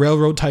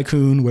 Railroad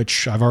Tycoon,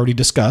 which I've already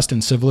discussed,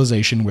 and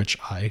Civilization, which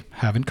I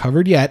haven't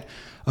covered yet,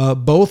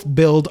 both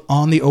build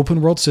on the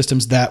open world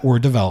systems that were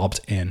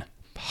developed in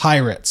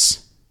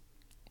Pirates.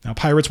 Now,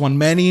 Pirates won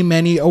many,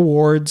 many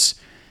awards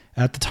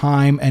at the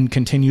time and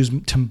continues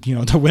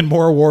to win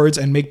more awards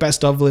and make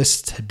best of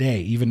lists today,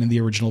 even in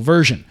the original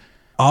version.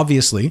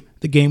 Obviously,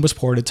 the game was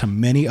ported to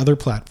many other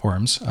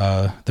platforms.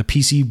 The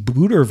PC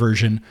booter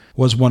version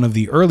was one of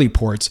the early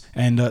ports,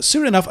 and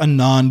soon enough, a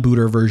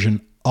non-booter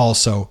version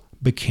also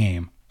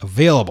became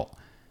available.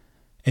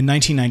 In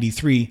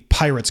 1993,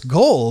 Pirates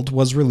Gold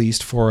was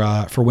released for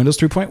Windows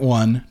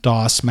 3.1,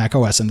 DOS,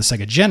 macOS, and the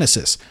Sega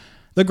Genesis.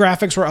 The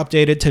graphics were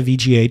updated to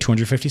VGA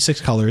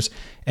 256 colors,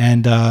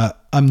 and a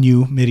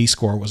new MIDI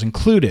score was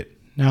included.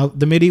 Now,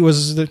 the MIDI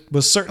was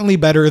certainly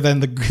better than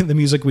the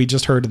music we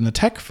just heard in the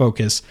Tech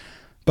Focus,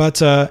 but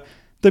the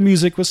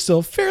music was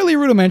still fairly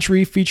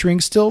rudimentary,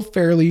 featuring still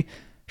fairly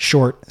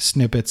short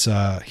snippets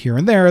here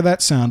and there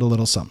that sound a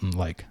little something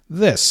like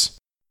this.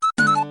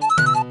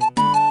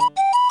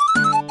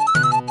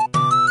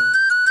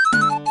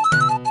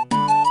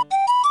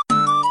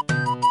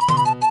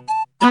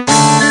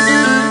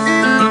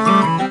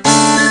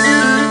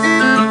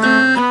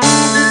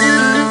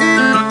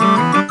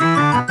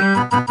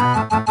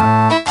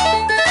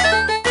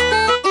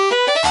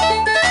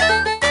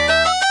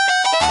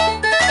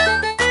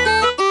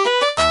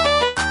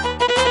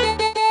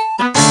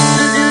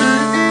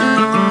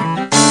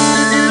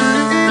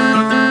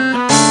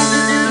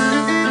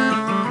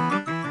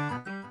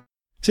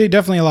 See,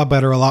 definitely a lot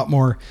better, a lot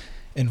more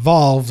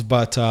involved,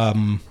 but,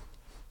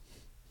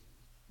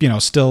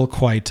 still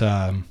quite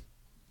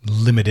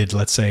limited,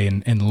 let's say,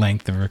 in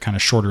length. There were kind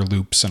of shorter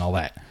loops and all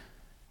that.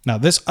 Now,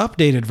 this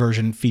updated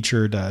version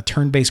featured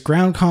turn-based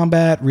ground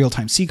combat,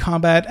 real-time sea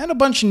combat, and a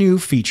bunch of new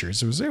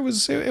features.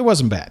 It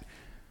wasn't bad.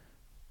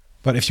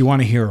 But if you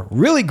want to hear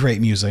really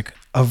great music,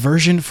 a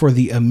version for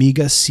the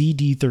Amiga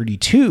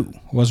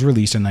CD32 was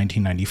released in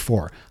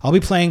 1994. I'll be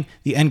playing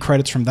the end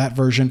credits from that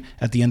version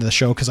at the end of the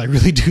show because I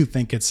really do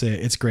think it's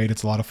great.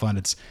 It's a lot of fun.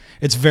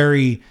 It's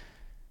very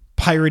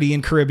piratey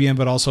and Caribbean,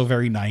 but also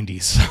very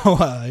 90s. So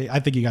I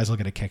think you guys will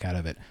get a kick out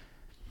of it.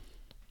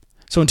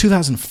 So in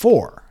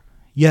 2004,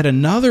 yet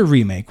another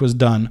remake was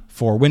done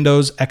for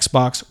Windows,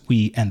 Xbox,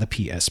 Wii, and the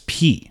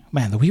PSP.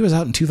 Man, the Wii was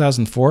out in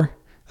 2004?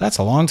 That's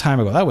a long time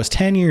ago. That was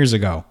 10 years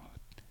ago.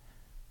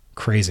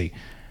 Crazy.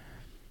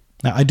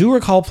 Now, I do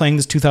recall playing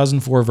this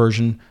 2004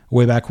 version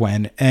way back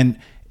when, and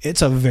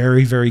it's a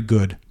very, very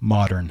good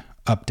modern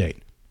update.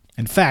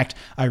 In fact,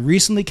 I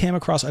recently came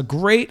across a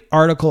great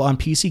article on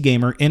PC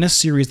Gamer in a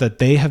series that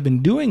they have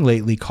been doing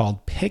lately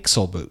called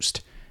Pixel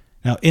Boost.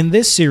 Now, in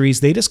this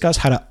series, they discuss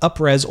how to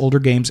up-res older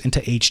games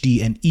into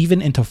HD and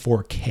even into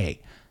 4K.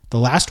 The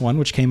last one,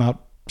 which came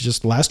out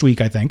just last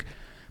week, I think,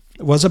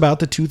 was about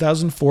the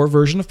 2004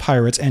 version of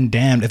Pirates, and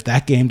damned if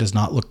that game does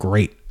not look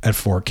great at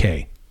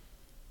 4K.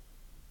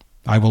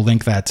 I will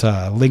link that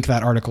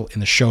article in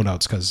the show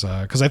notes because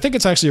I think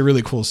it's actually a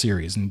really cool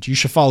series, and you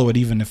should follow it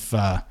even if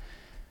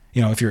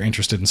if you're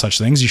interested in such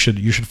things. You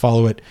should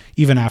follow it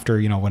even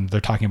after when they're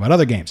talking about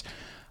other games.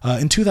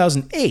 In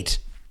 2008,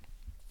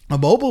 a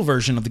mobile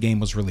version of the game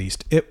was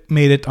released. It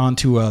made it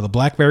onto the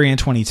BlackBerry in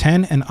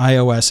 2010 and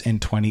iOS in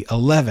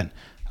 2011.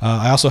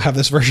 I also have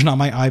this version on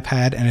my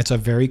iPad, and it's a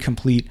very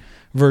complete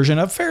version,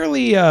 a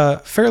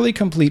fairly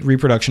complete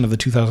reproduction of the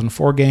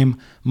 2004 game,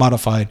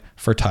 modified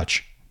for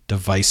touch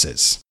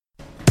devices.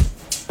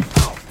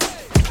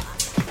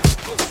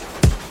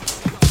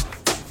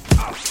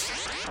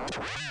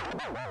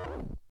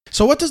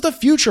 So what does the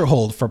future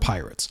hold for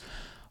Pirates?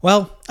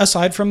 Well,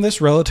 aside from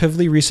this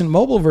relatively recent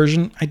mobile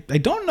version, I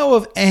don't know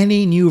of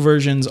any new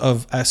versions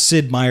of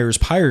Sid Meier's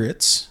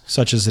Pirates,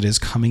 such as it is,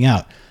 coming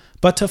out.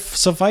 But to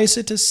suffice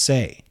it to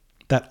say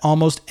that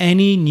almost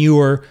any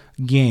newer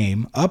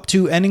game, up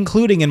to and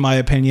including, in my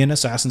opinion,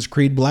 Assassin's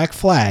Creed Black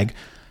Flag,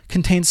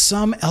 contains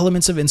some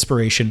elements of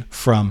inspiration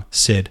from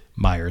Sid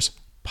Meier's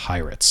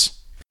Pirates.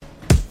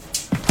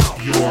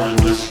 You are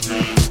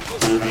listening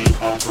to the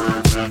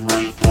Upper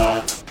Memory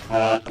Block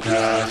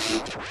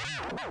Podcast.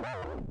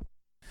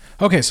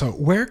 Okay, so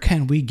where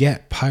can we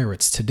get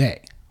Pirates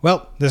today?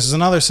 Well, this is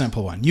another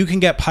simple one. You can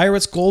get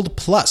Pirates Gold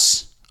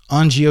Plus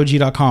on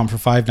GOG.com for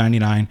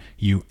 $5.99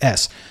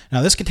 US.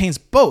 Now, this contains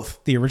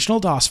both the original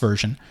DOS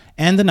version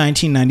and the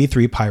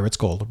 1993 Pirates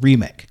Gold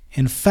remake.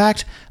 In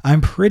fact,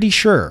 I'm pretty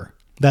sure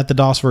that the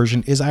DOS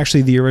version is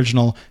actually the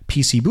original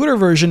PC booter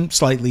version,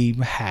 slightly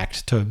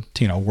hacked to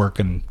work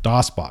in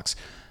DOSBox.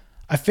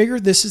 I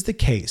figured this is the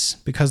case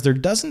because there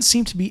doesn't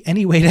seem to be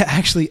any way to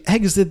actually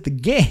exit the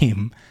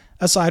game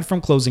aside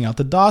from closing out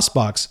the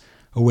DOSBox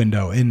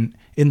window. In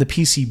the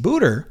PC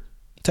booter,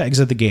 to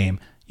exit the game,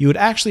 you would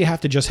actually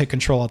have to just hit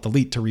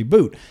Control-Alt-Delete to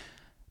reboot,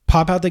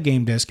 pop out the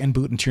game disk, and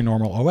boot into your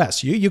normal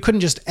OS. You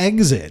couldn't just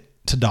exit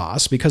to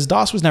DOS because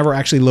DOS was never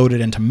actually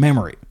loaded into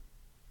memory.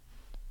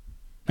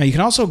 Now, you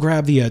can also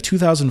grab the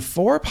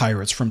 2004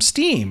 Pirates from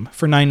Steam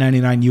for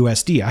 $9.99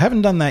 USD. I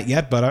haven't done that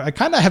yet, but I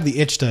kind of have the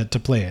itch to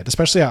play it.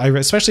 I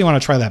especially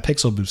want to try that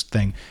pixel boost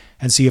thing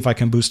and see if I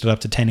can boost it up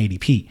to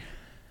 1080p.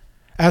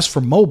 As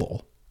for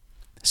mobile,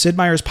 Sid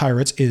Meier's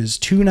Pirates is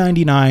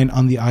 $2.99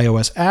 on the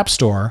iOS App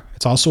Store.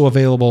 It's also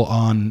available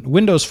on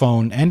Windows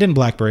Phone and in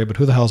BlackBerry, but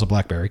who the hell is a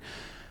BlackBerry?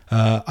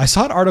 I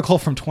saw an article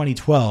from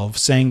 2012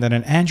 saying that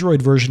an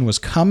Android version was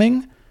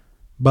coming,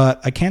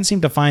 but I can't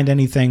seem to find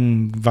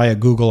anything via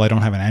Google. I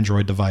don't have an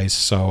Android device.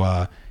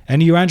 So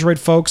any of you Android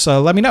folks,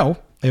 let me know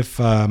if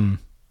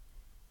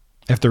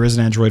there is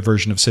an Android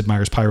version of Sid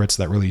Meier's Pirates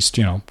that released,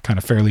 kind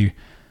of fairly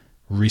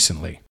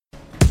recently.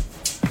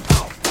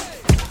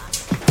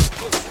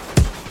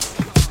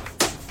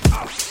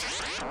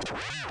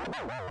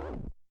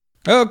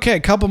 Okay, a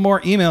couple more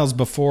emails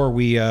before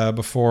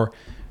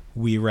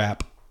we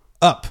wrap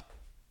up.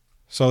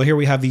 So here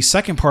we have the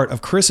second part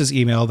of Chris's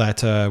email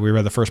that we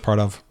read the first part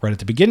of right at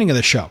the beginning of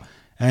the show.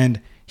 And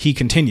he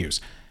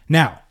continues.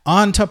 Now,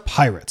 on to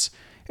Pirates.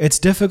 It's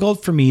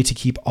difficult for me to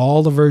keep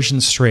all the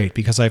versions straight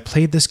because I've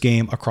played this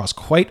game across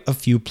quite a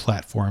few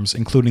platforms,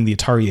 including the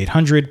Atari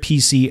 800,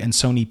 PC, and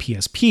Sony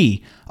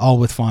PSP, all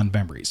with fond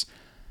memories.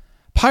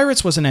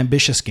 Pirates was an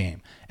ambitious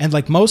game, and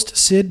like most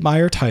Sid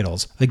Meier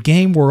titles, the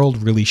game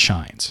world really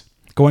shines.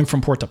 Going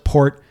from port to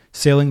port,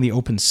 sailing the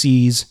open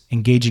seas,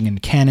 engaging in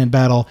cannon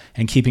battle,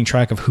 and keeping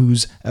track of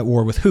who's at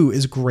war with who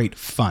is great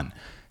fun.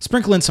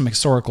 Sprinkle in some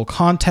historical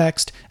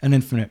context, an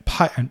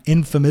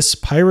infamous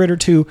pirate or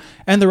two,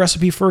 and the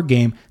recipe for a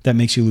game that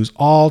makes you lose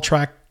all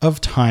track of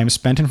time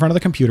spent in front of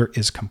the computer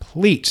is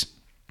complete.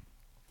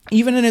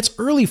 Even in its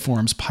early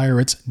forms,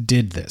 Pirates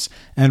did this,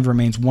 and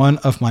remains one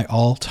of my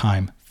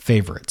all-time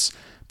favorites.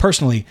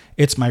 Personally,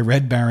 it's my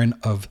Red Baron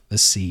of the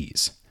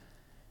Seas.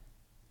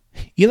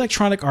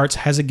 Electronic Arts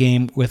has a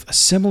game with a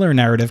similar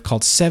narrative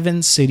called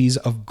 7 Cities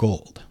of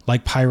Gold.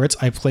 Like Pirates,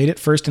 I played it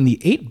first in the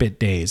 8-bit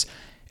days.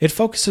 It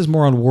focuses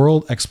more on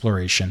world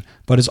exploration,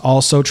 but is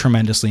also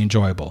tremendously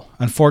enjoyable.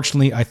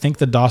 Unfortunately, I think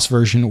the DOS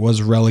version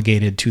was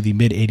relegated to the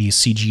mid-80s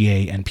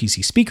CGA and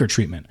PC speaker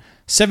treatment.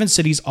 7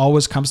 Cities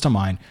always comes to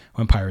mind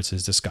when Pirates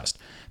is discussed.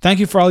 Thank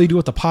you for all you do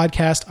with the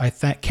podcast. I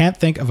can't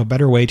think of a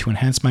better way to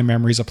enhance my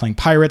memories of playing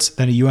Pirates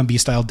than a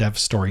UMB-style dev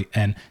story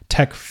and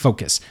tech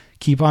focus.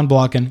 Keep on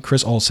blocking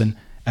Chris Olsen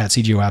at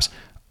CGOapps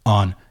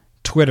on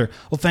Twitter.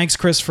 Well, thanks,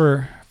 Chris,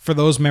 for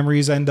those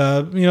memories. And,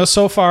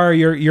 so far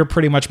you're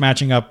pretty much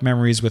matching up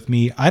memories with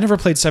me. I never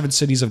played 7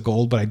 Cities of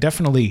Gold, but I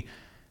definitely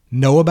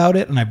know about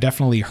it, and I've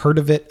definitely heard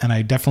of it, and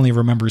I definitely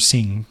remember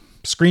seeing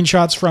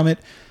screenshots from it.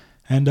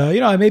 And,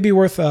 it may be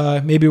worth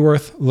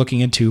looking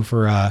into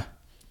for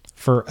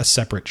a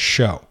separate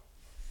show.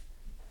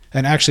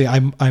 And actually,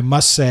 I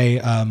must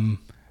say,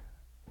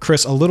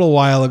 Chris, a little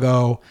while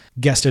ago,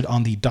 guested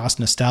on the DOS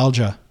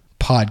Nostalgia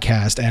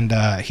podcast,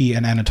 and he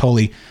and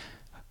Anatoly,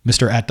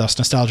 Mr. at DOS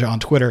Nostalgia on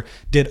Twitter,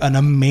 did an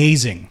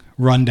amazing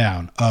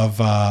rundown of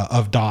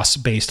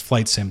DOS-based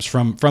flight sims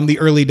from the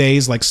early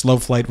days, like Slow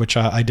Flight, which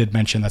I did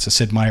mention, that's a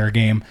Sid Meier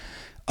game,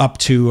 up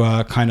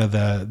to kind of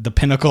the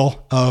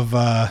pinnacle of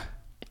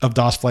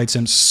DOS flight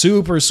sims.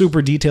 Super,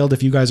 super detailed.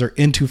 If you guys are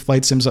into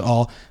flight sims at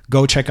all,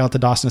 go check out the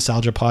DOS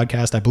Nostalgia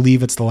podcast. I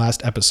believe it's the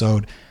last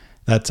episode.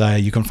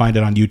 That you can find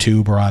it on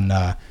YouTube or on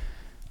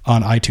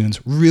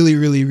iTunes. Really,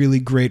 really, really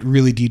great,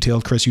 really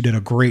detailed. Chris, you did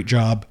a great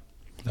job.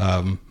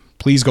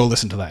 Please go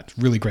listen to that. It's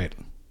really great.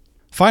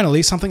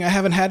 Finally, something I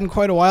haven't had in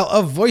quite a while,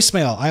 a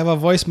voicemail. I have a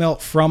voicemail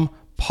from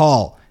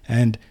Paul.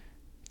 And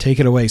take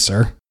it away,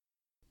 sir.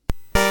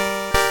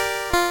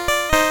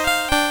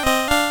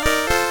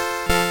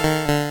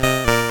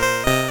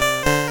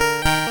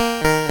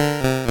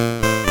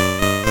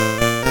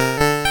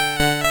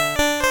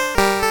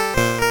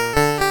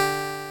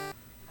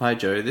 Hi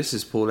Joe, this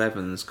is Paul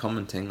Evans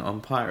commenting on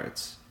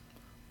Pirates.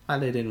 I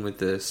laid in with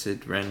the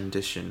Sid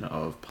rendition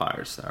of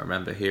Pirates that I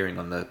remember hearing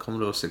on the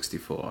Commodore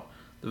 64,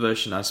 the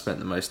version I spent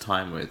the most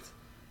time with.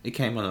 It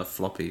came on a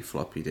floppy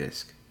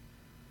disk.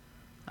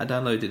 I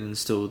downloaded and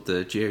installed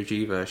the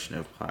GOG version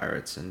of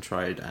Pirates and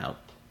tried out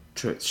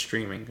Twitch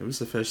streaming. It was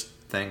the first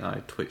thing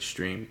I Twitch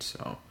streamed,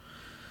 so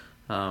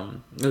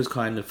it was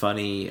kind of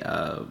funny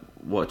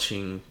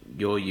watching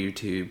your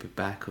YouTube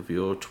back of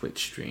your Twitch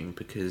stream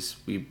because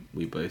we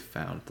both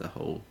found the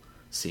whole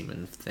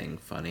semen thing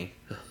funny.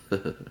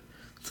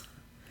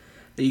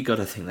 You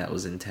gotta think that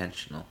was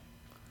intentional.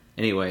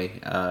 Anyway,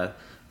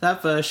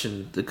 that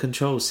version, the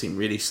controls seem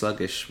really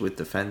sluggish with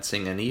the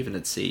fencing and even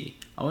at sea.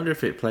 I wonder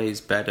if it plays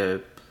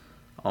better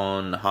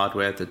on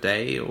hardware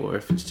today or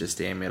if it's just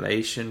the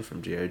emulation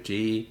from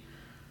GOG.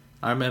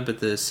 I remember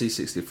the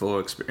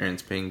C64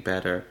 experience being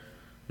better,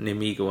 and the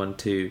Amiga one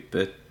too,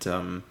 but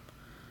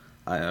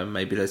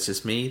maybe that's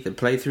just me. The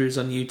playthroughs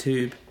on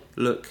YouTube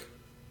look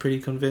pretty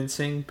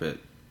convincing, but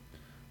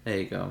there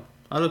you go.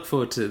 I look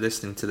forward to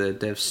listening to the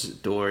dev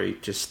story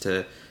just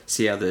to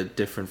see how the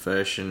different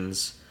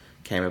versions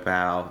came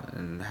about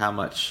and how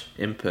much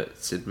input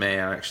Sid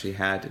Meier actually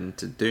had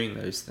into doing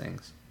those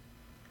things.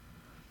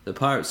 The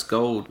Pirates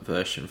Gold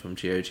version from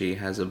GOG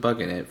has a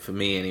bug in it, for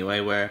me anyway,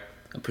 where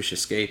I push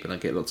escape and I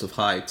get lots of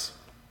hides,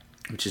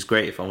 which is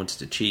great if I wanted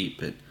to cheat,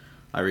 but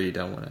I really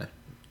don't want to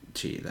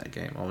cheat that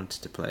game. I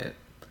wanted to play it.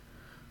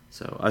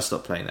 So I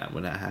stopped playing that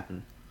when that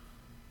happened.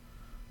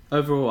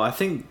 Overall, I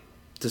think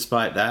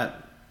despite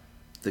that,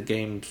 the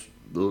game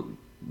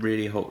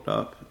really hold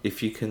up.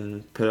 If you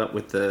can put up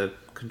with the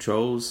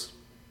controls,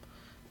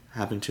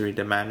 having to read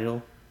the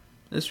manual,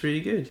 it's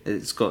really good.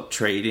 It's got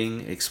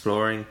trading,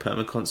 exploring,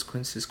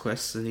 perma-consequences,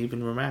 quests, and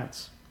even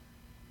romance.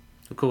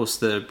 Of course,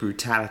 the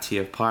brutality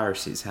of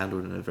piracy is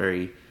handled in a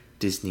very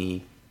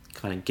Disney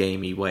kind of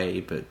gamey way,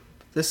 but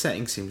the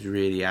setting seems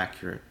really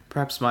accurate.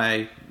 Perhaps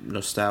my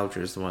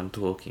nostalgia is the one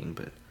talking,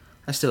 but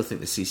I still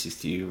think the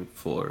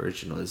C64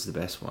 original is the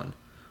best one,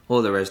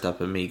 or the rezzed up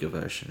Amiga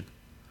version.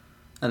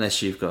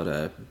 Unless you've got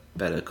a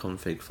better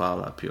config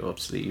file up your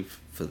sleeve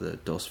for the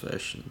DOS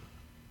version.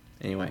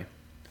 Anyway,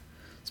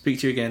 speak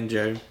to you again,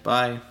 Joe.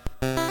 Bye.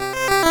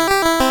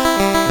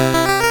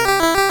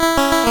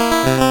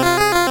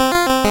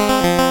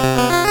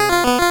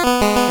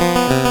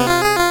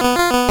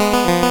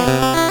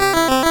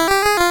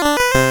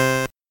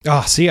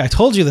 Oh, see, I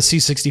told you the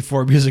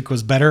C64 music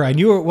was better. I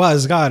knew it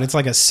was. God, it's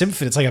like a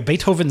symphony. It's like a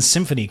Beethoven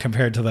symphony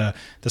compared to the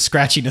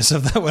scratchiness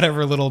of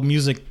whatever little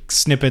music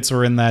snippets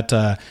were in that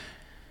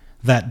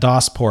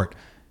DOS port.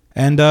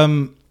 And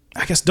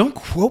I guess don't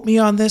quote me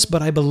on this,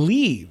 but I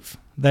believe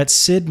that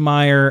Sid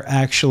Meier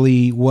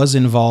actually was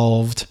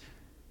involved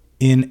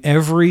in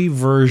every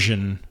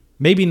version.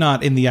 Maybe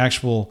not in the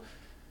actual,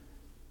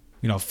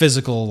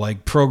 physical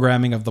like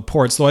programming of the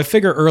ports. Though I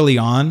figure early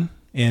on,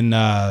 in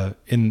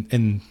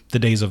the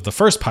days of the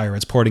first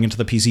Pirates, porting into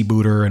the PC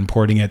booter and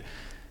porting it,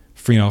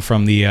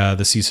 from the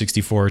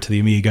C64 to the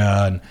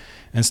Amiga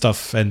and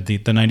stuff, and the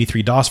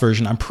 93 DOS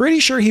version. I'm pretty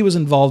sure he was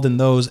involved in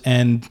those,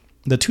 and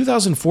the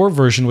 2004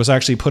 version was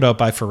actually put out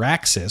by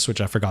Firaxis,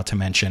 which I forgot to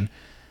mention,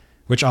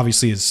 which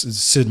obviously is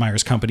Sid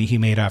Meier's company he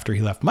made after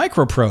he left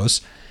Microprose.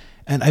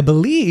 And I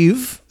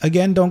believe,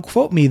 again, don't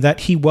quote me,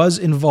 that he was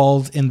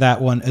involved in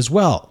that one as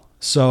well.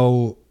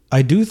 So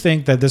I do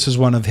think that this is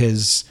one of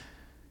his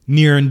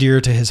near and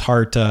dear to his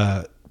heart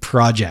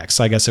projects.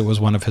 I guess it was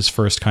one of his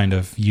first kind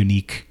of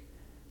unique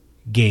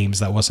games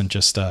that wasn't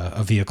just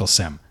a vehicle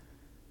sim.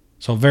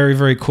 So very,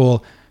 very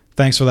cool.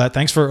 Thanks for that.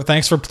 Thanks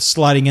for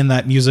sliding in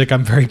that music.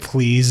 I'm very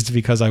pleased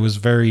because I was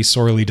very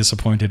sorely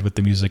disappointed with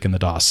the music in the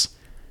DOS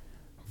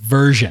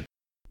version.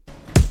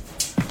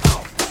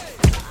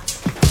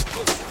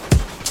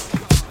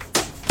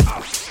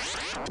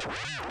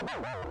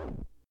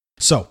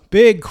 So,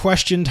 big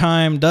question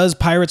time. Does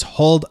Pirates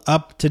hold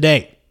up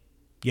today?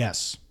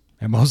 Yes,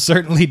 it most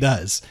certainly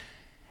does.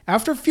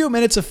 After a few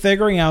minutes of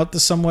figuring out the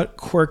somewhat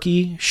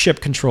quirky ship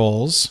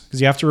controls,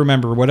 because you have to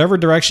remember, whatever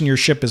direction your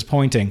ship is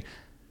pointing,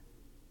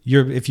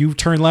 if you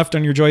turn left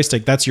on your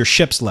joystick, that's your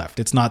ship's left.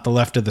 It's not the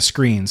left of the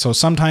screen. So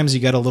sometimes you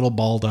get a little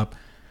balled up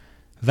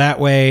that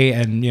way,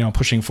 and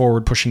pushing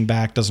forward, pushing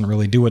back doesn't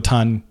really do a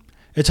ton.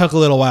 It took a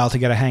little while to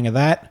get a hang of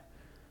that,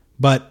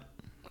 but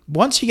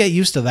once you get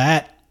used to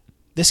that,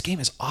 this game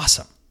is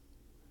awesome.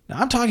 Now,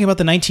 I'm talking about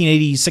the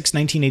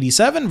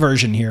 1986-1987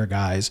 version here,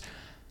 guys.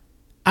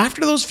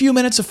 After those few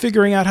minutes of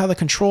figuring out how the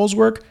controls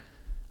work,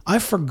 I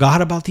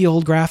forgot about the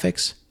old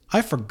graphics.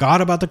 I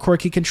forgot about the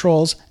quirky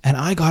controls, and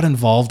I got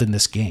involved in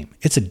this game.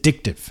 It's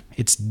addictive.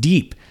 It's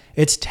deep.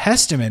 It's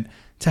testament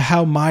to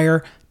how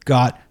Meier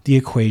got the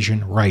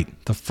equation right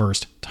the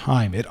first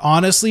time. It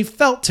honestly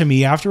felt to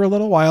me after a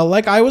little while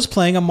like I was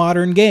playing a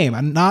modern game.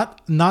 And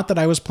not that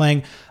I was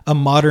playing a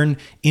modern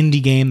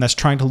indie game that's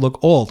trying to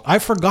look old. I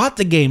forgot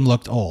the game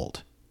looked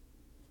old.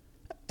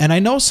 And I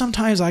know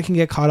sometimes I can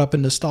get caught up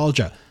in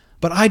nostalgia,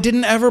 but I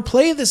didn't ever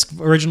play this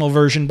original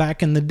version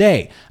back in the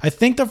day. I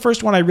think the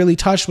first one I really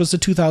touched was the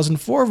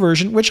 2004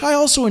 version, which I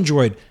also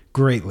enjoyed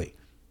greatly.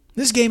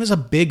 This game is a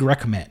big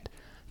recommend.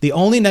 The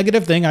only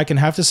negative thing I can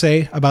have to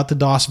say about the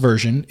DOS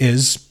version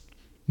is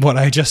what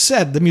I just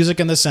said. The music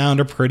and the sound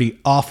are pretty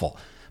awful.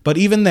 But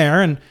even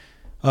there, and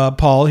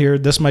Paul here,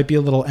 this might be a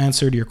little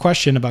answer to your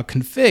question about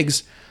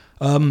configs.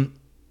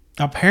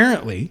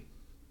 Apparently,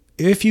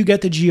 if you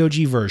get the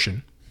GOG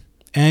version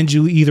and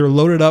you either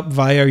load it up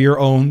via your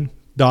own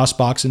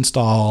DOSBox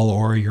install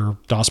or your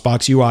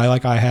DOSBox UI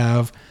like I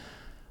have,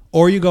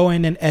 or you go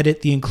in and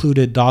edit the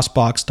included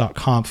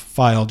DOSBox.conf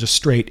file just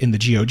straight in the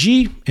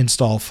GOG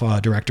install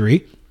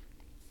directory,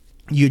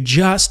 you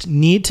just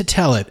need to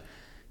tell it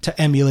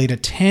to emulate a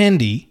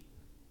Tandy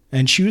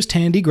and choose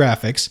Tandy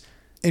graphics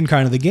in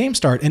kind of the game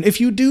start. And if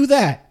you do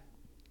that,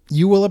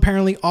 you will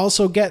apparently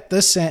also get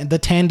the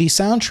Tandy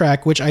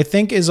soundtrack, which I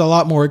think is a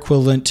lot more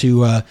equivalent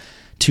to the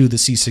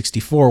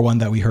C64 one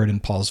that we heard in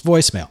Paul's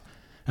voicemail.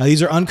 Now,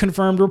 these are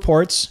unconfirmed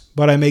reports,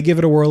 but I may give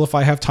it a whirl if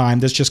I have time.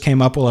 This just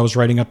came up while I was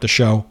writing up the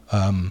show.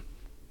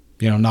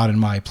 Not in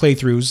my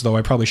playthroughs, though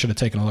I probably should have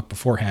taken a look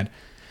beforehand.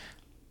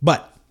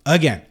 But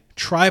again,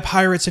 try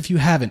Pirates if you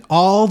haven't.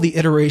 All the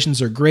iterations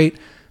are great.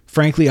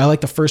 Frankly, I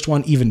like the first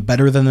one even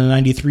better than the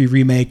 93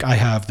 remake. I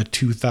have the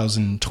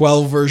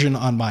 2012 version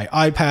on my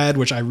iPad,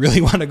 which I really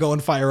want to go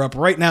and fire up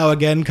right now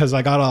again because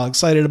I got all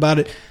excited about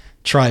it.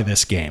 Try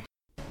this game.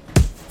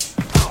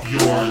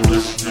 You're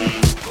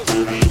listening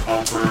to the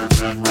Upper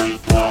Memory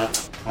Block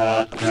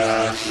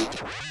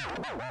Podcast.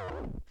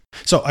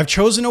 So I've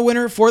chosen a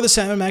winner for the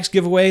Sam & Max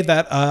giveaway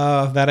that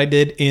I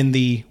did in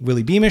the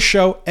Willie Beamish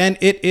show, and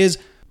it is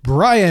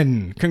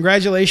Brian.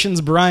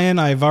 Congratulations, Brian.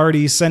 I've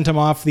already sent him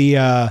off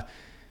the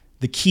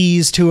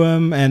keys to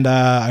him, and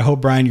I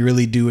hope, Brian, you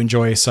really do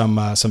enjoy some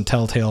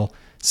Telltale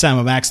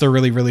Sam & Max. They're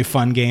really, really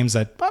fun games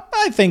that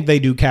I think they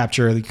do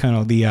capture the kind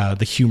of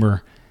the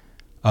humor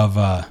of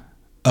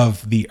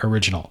the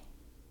original.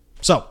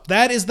 So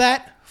that is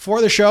that for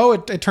the show.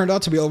 It turned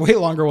out to be a way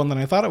longer one than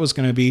I thought it was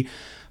going to be,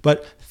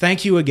 but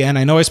thank you again.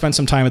 I know I spent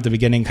some time at the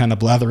beginning kind of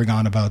blathering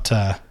on about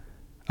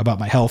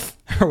my health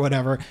or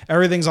whatever.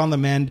 Everything's on the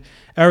mend.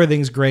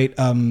 Everything's great.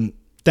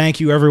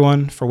 Thank you,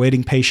 everyone, for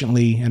waiting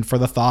patiently and for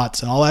the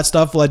thoughts and all that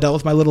stuff while I dealt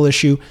with my little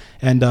issue.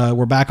 And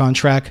we're back on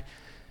track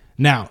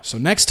now. So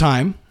next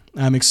time,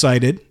 I'm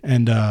excited,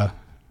 and I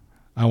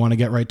want to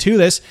get right to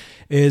this,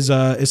 is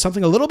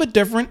something a little bit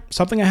different,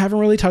 something I haven't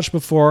really touched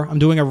before. I'm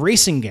doing a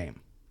racing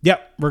game.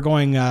 Yep, we're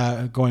going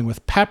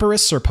with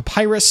Papyrus,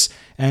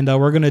 and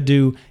we're going to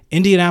do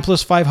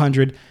Indianapolis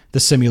 500, the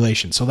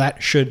simulation. So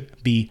that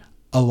should be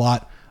a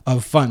lot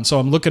of fun. So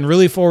I'm looking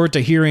really forward to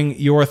hearing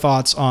your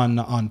thoughts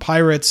on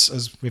Pirates,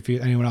 as if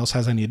anyone else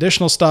has any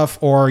additional stuff,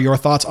 or your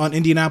thoughts on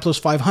Indianapolis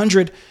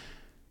 500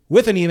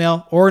 with an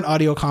email or an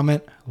audio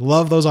comment.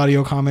 Love those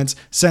audio comments.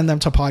 Send them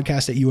to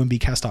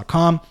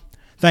podcast@umbcast.com.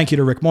 Thank you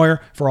to Rick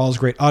Meier for all his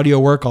great audio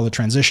work, all the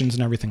transitions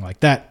and everything like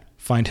that.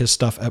 Find his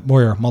stuff at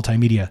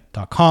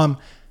MoyerMultimedia.com.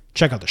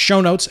 Check out the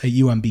show notes at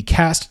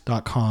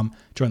umbcast.com.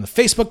 Join the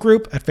Facebook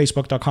group at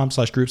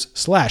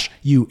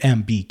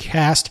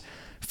facebook.com/groups/umbcast.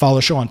 Follow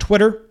the show on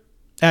Twitter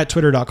at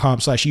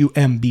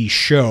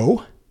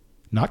twitter.com/UMBshow.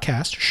 Not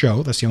cast,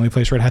 show. That's the only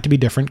place where it had to be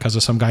different because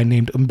of some guy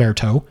named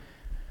Umberto.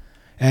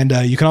 And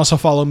you can also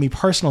follow me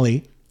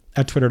personally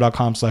at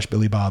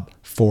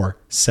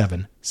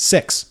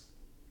twitter.com/BillyBob476.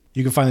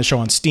 You can find the show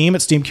on Steam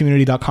at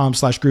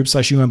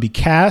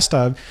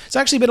steamcommunity.com/group/UMBcast. It's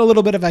actually been a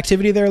little bit of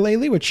activity there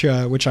lately, which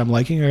I'm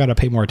liking. I got to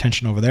pay more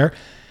attention over there.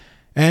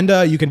 And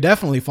you can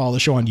definitely follow the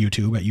show on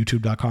YouTube at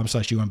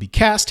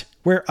youtube.com/UMBcast,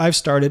 where I've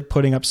started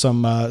putting up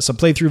some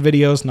playthrough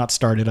videos. Not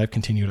started, I've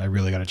continued. I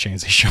really got to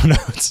change these show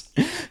notes.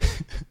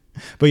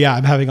 But yeah,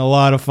 I'm having a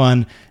lot of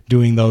fun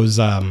doing those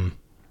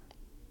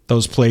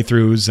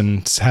playthroughs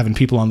and having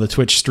people on the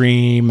Twitch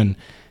stream and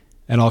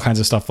all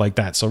kinds of stuff like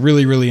that. So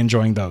really, really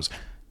enjoying those.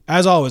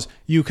 As always,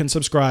 you can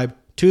subscribe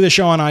to the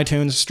show on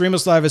iTunes, stream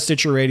us live at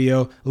Stitcher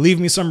Radio, leave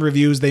me some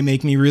reviews. They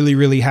make me really,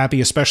 really happy,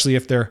 especially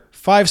if they're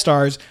 5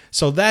 stars.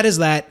 So that is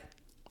that.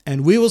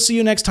 And we will see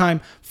you next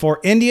time for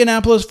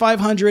Indianapolis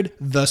 500,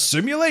 the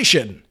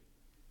simulation,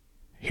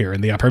 here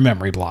in the Upper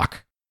Memory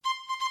Block.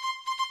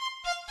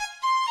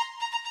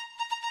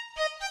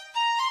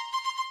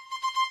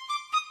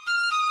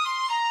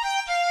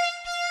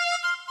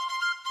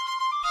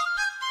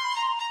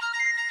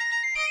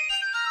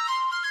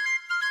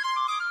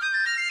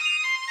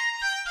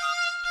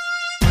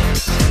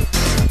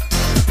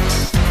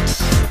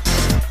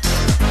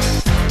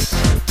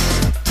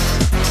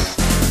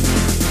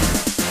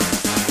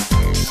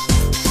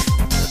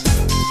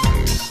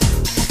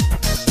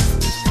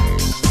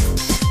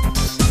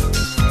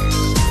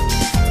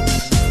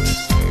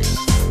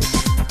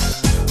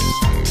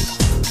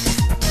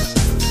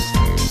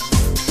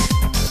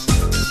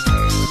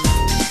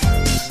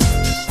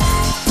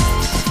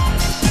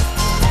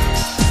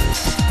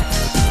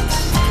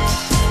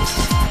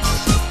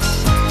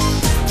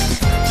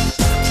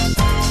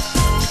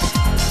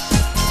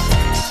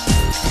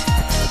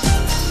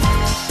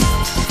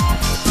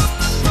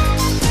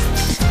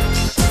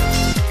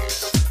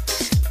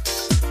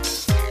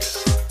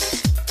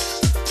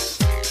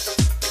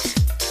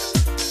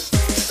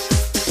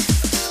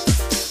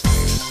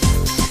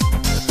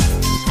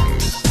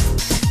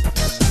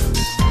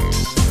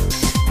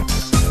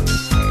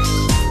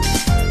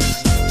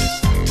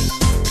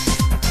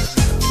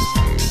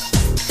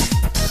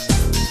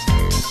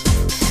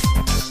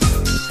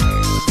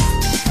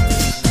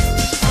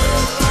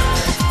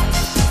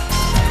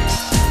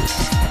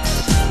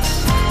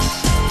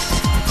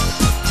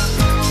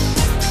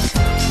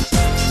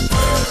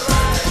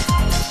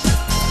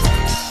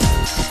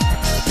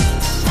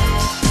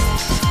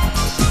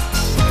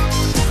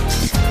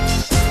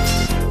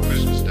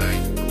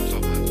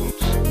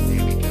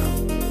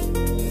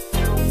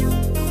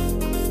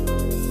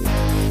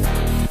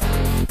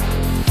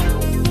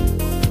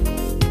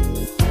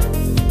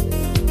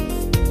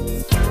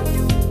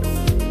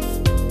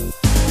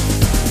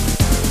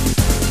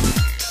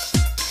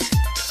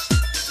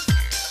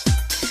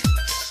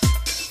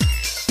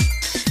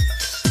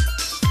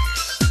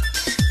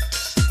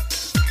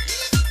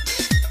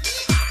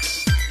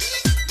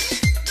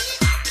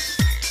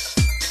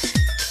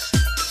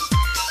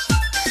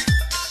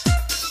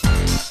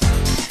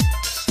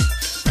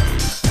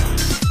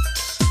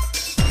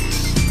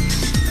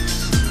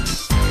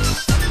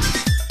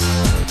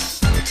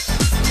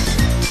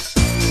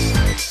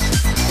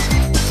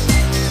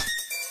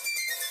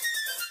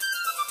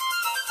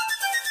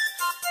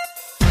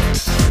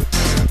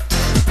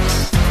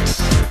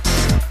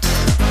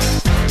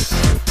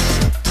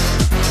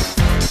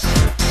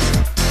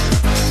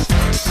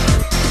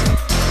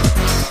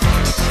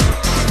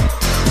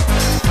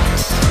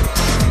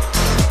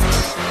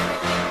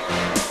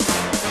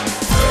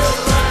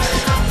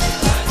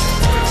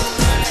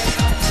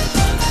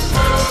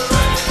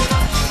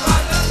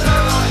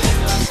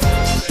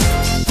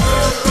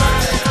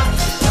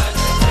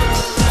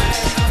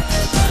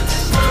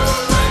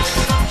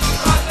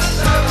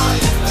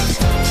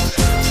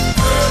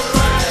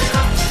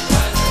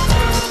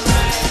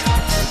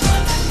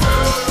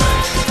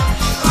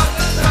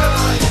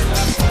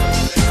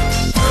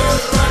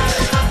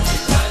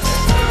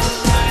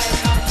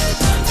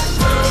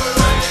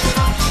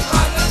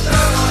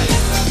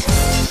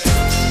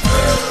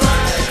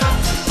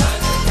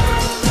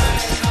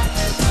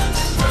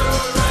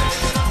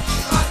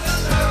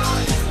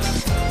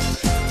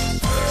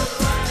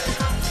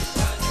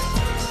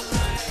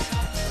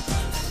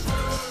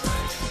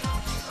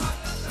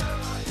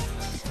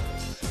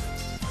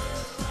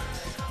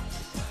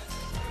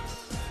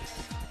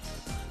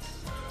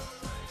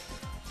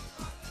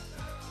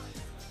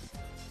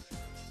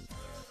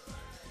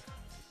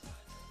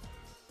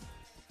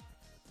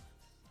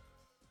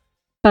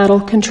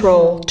 Battle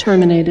control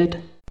terminated.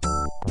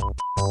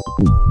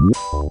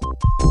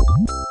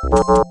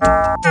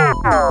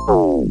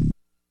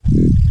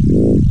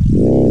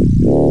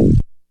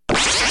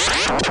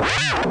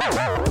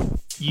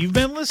 You've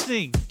been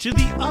listening to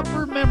the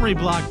Upper Memory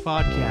Block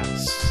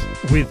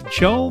Podcast with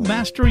Joe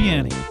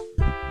Mastroianni.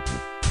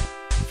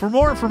 For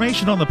more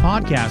information on the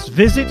podcast,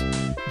 visit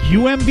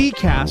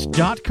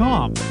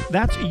UMBCast.com.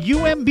 That's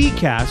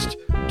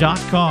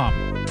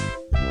UMBCast.com.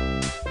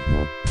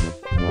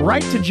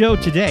 Write to Joe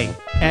today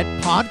at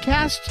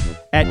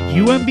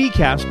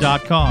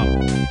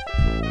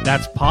podcast@UMBcast.com.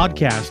 That's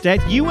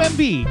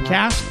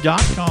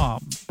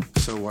podcast@UMBcast.com.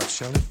 So what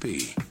shall it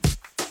be?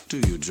 Do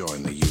you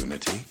join the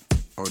unity,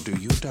 or do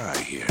you die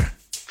here?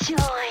 Join.